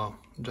 so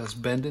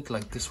just bend it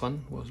like this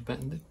one was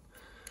bended.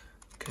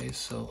 Okay,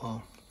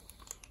 so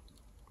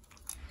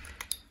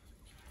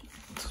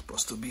it's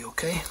supposed to be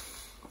okay,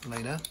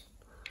 like that.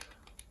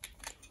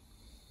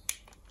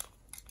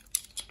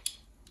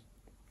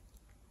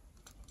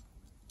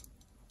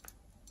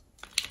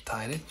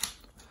 Tight it.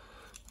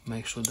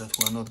 Make sure that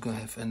we're not going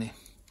to have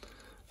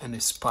any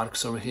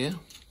sparks over here.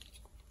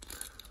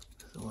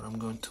 So what I'm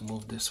going to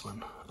move this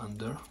one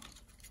under.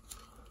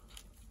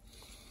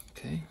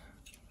 Okay.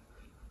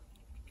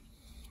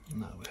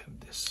 Now we have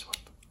this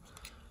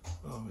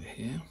one over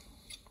here.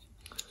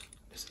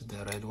 This is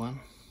the red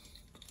one.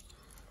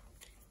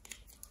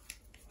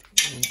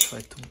 And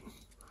try to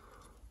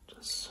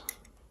just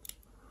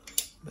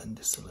bend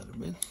this a little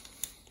bit.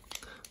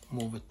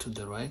 Move it to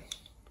the right.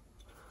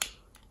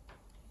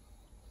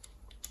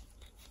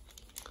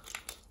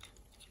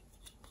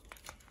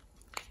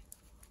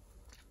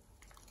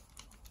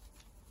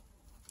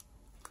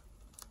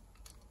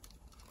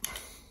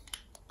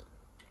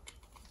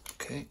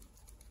 Okay.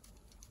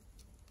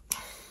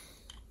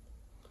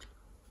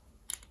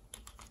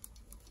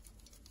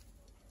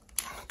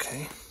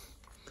 Okay,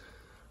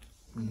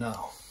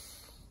 now,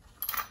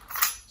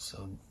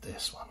 so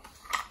this one,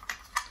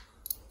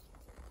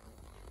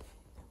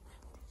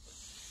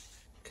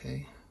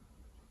 okay,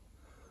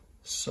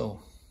 so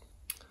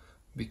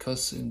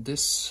because in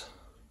this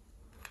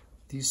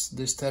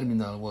this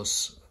terminal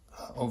was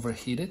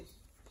overheated,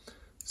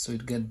 so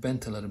it get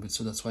bent a little bit.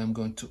 So that's why I'm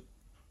going to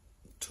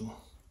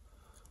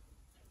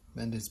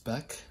bend this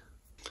back.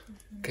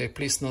 Okay,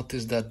 please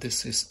notice that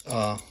this is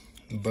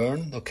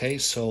burned. Okay,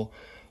 so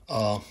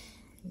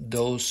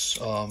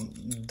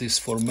these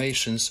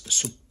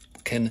formations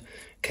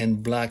can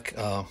black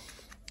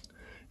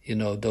you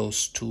know,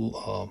 those two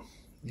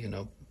you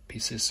know,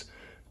 pieces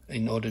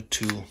in order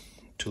to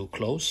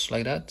close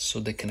like that, so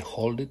they can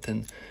hold it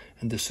and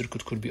the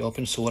circuit could be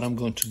open. So what I'm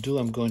going to do,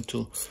 I'm going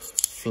to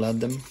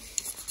flat them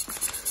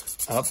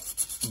up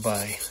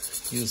by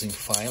using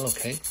file.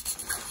 Okay,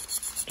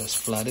 just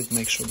flat it,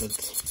 make sure that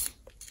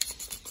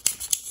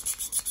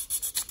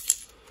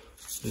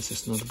this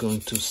is not going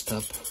to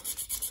stop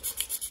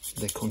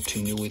the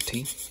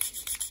continuity.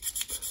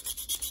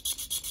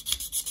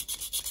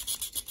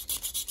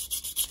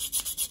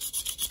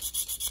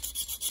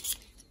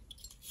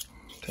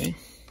 Okay,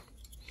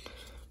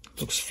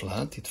 looks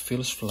flat, it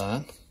feels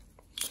flat.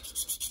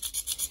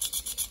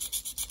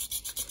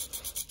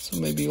 So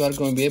maybe you are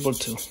going to be able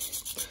to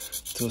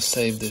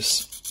save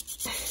this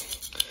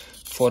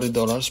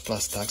 $40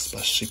 plus tax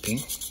plus shipping.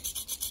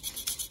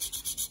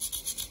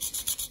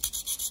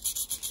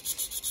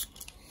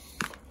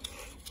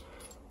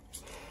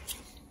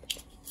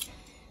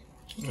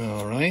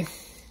 All right,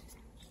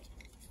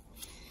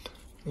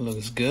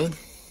 looks good,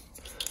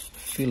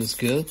 feels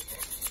good.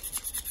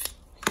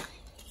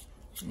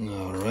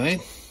 All right,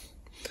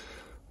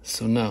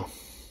 so now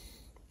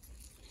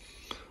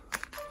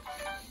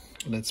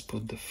let's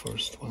put the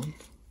first one,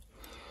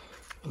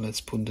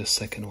 let's put the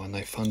second one.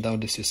 I found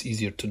out this is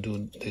easier to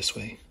do this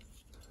way.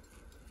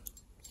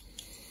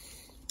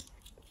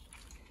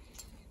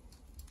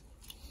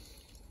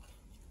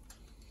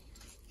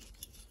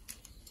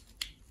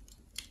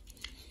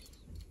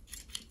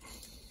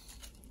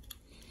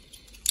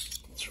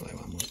 Let's try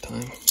one more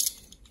time.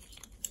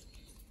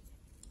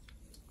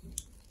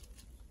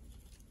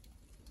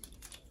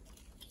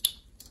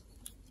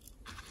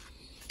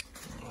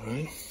 All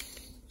right.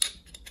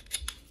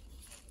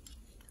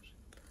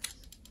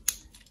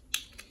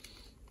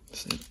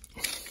 See.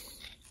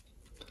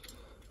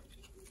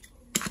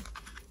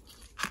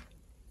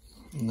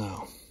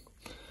 Now,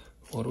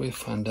 what we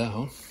found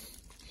out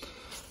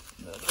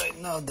that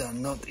right now they're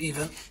not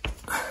even.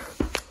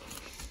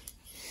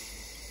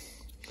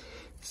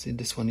 See,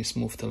 this one is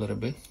moved a little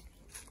bit.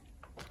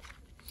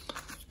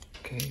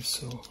 Okay,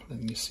 so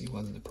let me see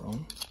what's the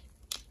problem.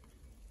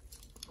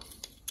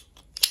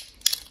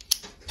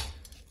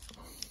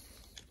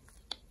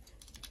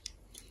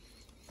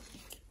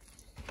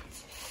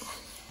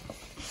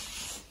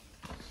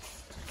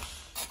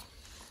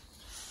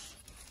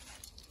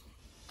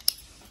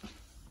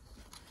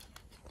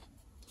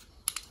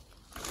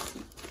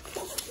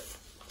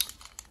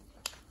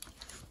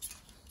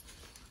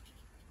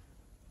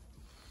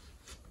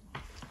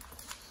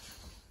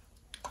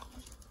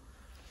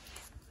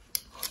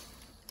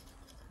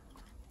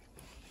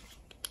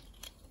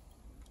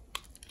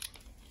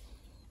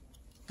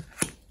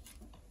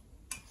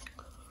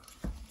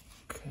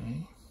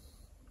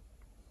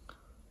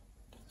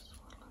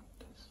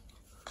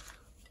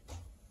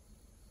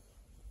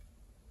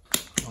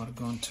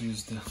 We're going to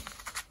use the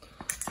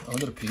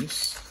other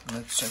piece.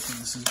 Let's check if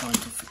this is going to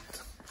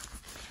fit.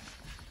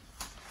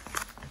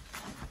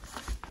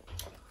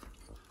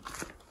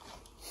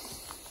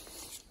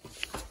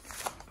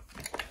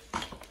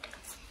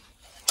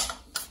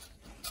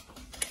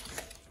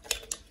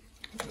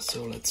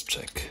 So let's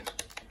check.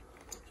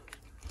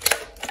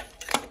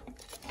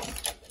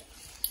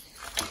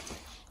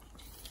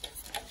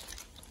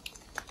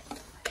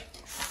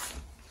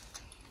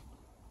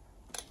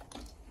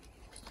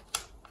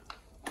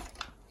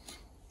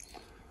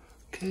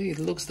 Okay, it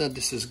looks that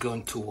this is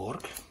going to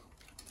work.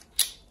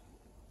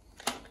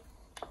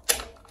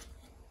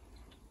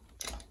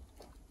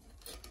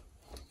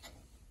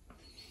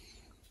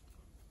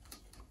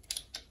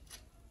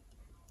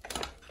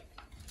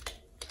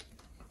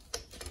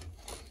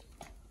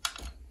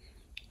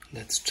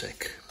 Let's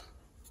check.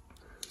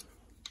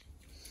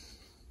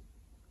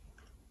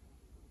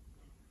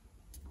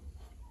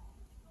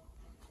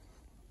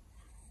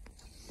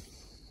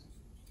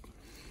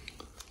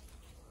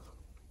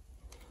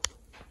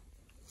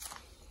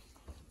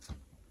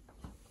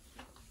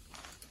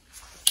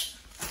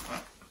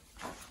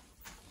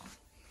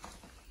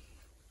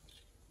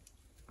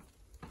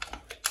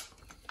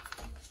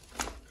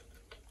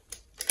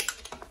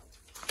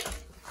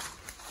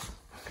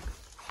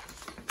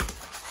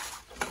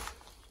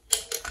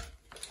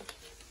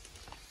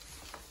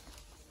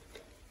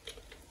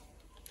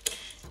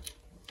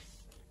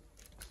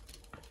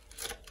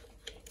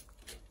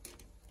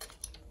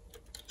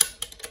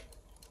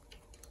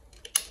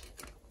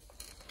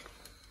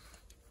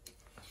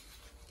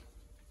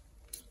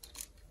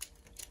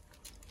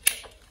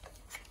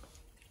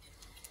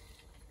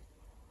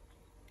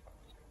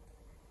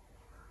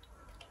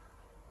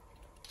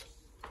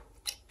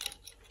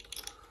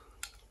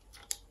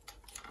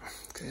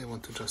 Okay, I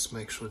want to just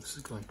make sure this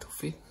is going to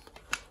fit.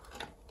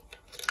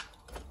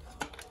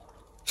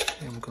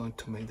 Okay, I'm going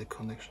to make the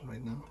connection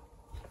right now.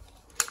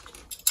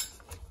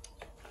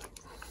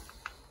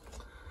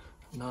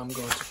 Now I'm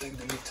going to take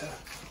the meter.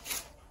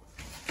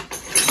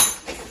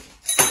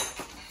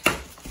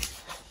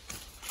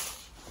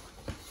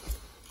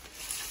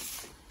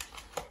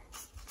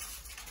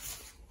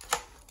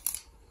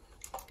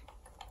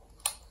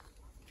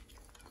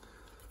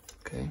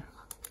 Okay,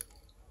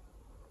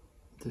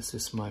 this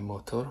is my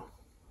motor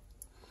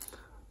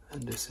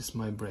and this is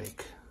my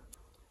brake.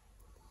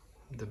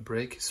 The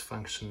brake is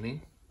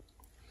functioning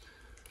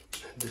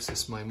and this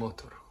is my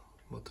motor.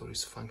 Motor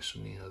is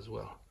functioning as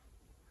well.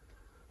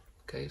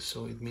 Okay,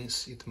 so it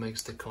means it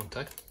makes the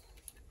contact.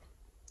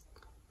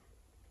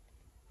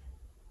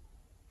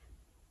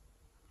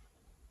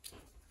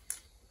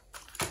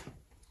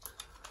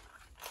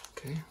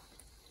 Okay,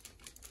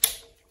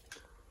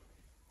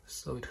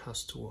 so it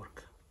has to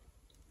work.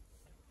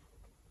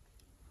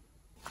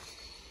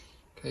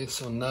 Okay,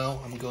 so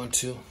now I'm going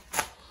to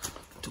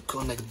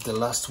connect the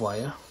last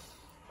wire.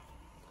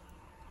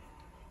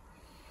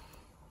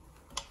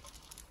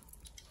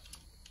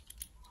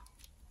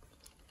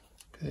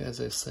 Okay,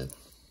 as I said,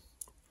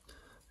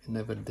 I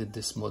never did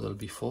this model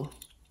before,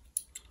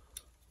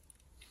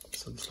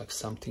 so it's like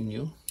something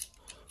new,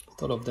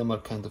 but all of them are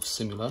kind of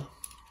similar.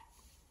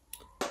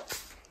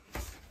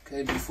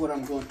 Okay, before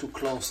I'm going to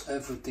close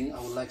everything, I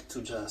would like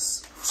to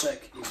just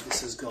check if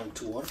this is going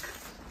to work,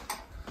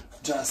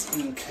 just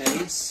in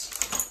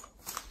case.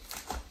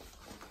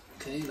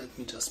 Okay, let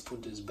me just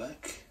put this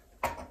back.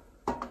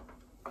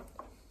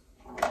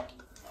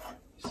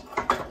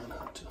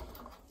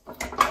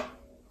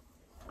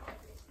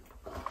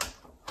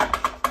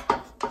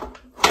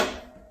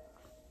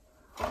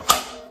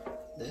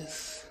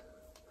 This.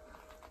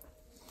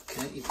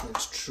 Okay, it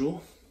looks true.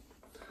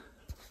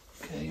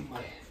 Okay,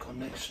 my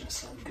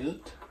connections are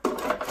good.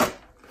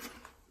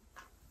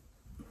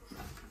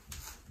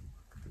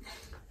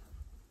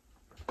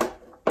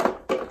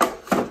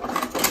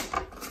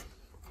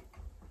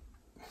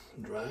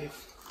 Drive.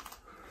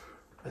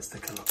 Let's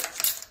take a look.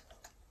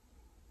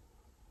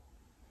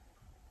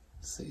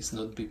 See, it's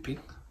not beeping.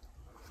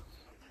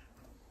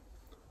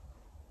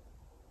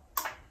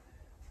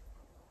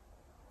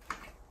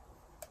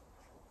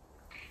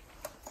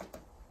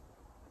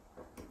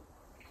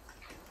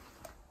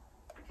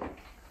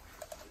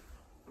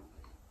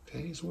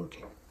 Okay, it's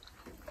working.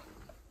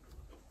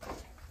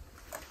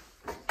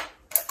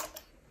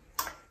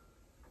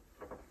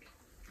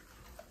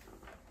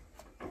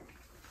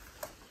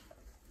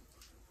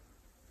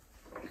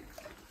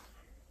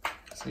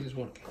 See, it's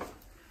working.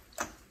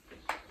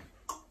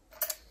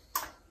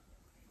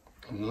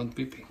 I'm not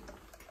beeping.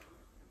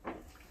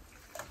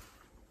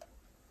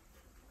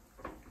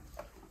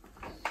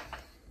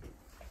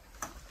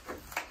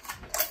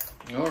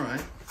 All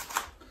right.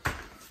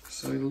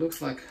 So it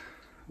looks like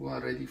we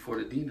are ready for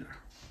the dinner.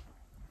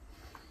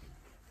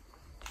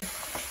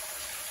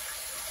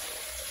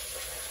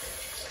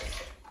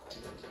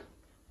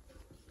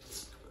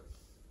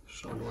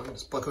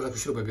 Spoko,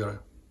 jakąś śrubę biorę.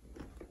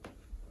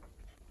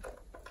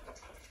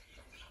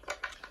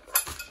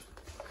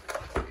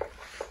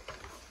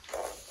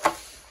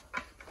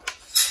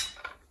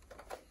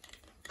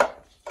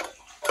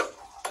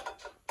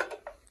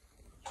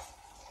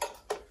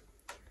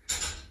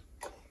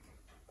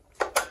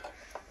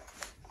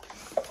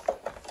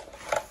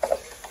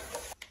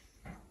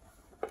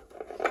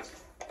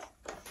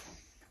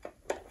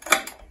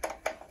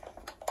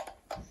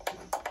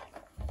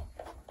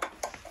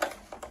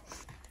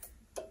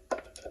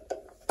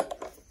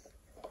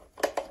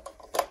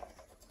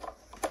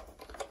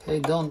 Okay,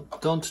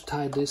 don't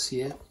tie this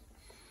yet,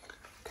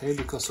 okay,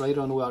 because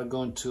later on we are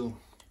going to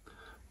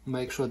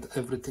make sure that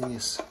everything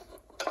is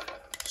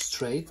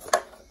straight.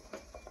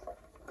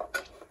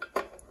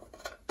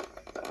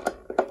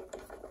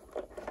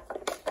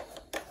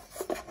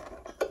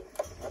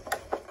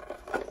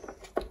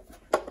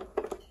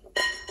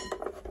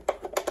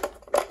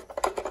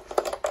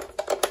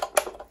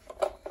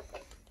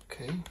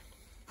 Okay,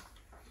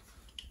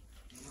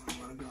 now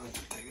we're going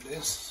to take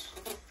this.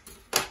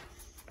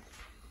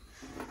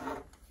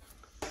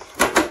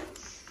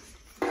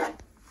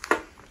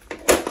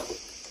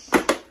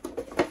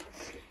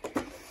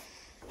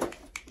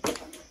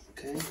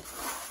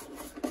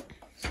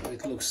 So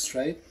it looks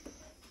straight,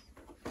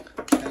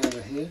 and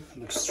over here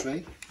looks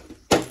straight.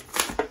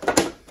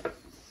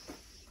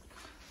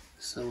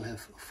 So we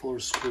have 4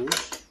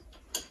 screws.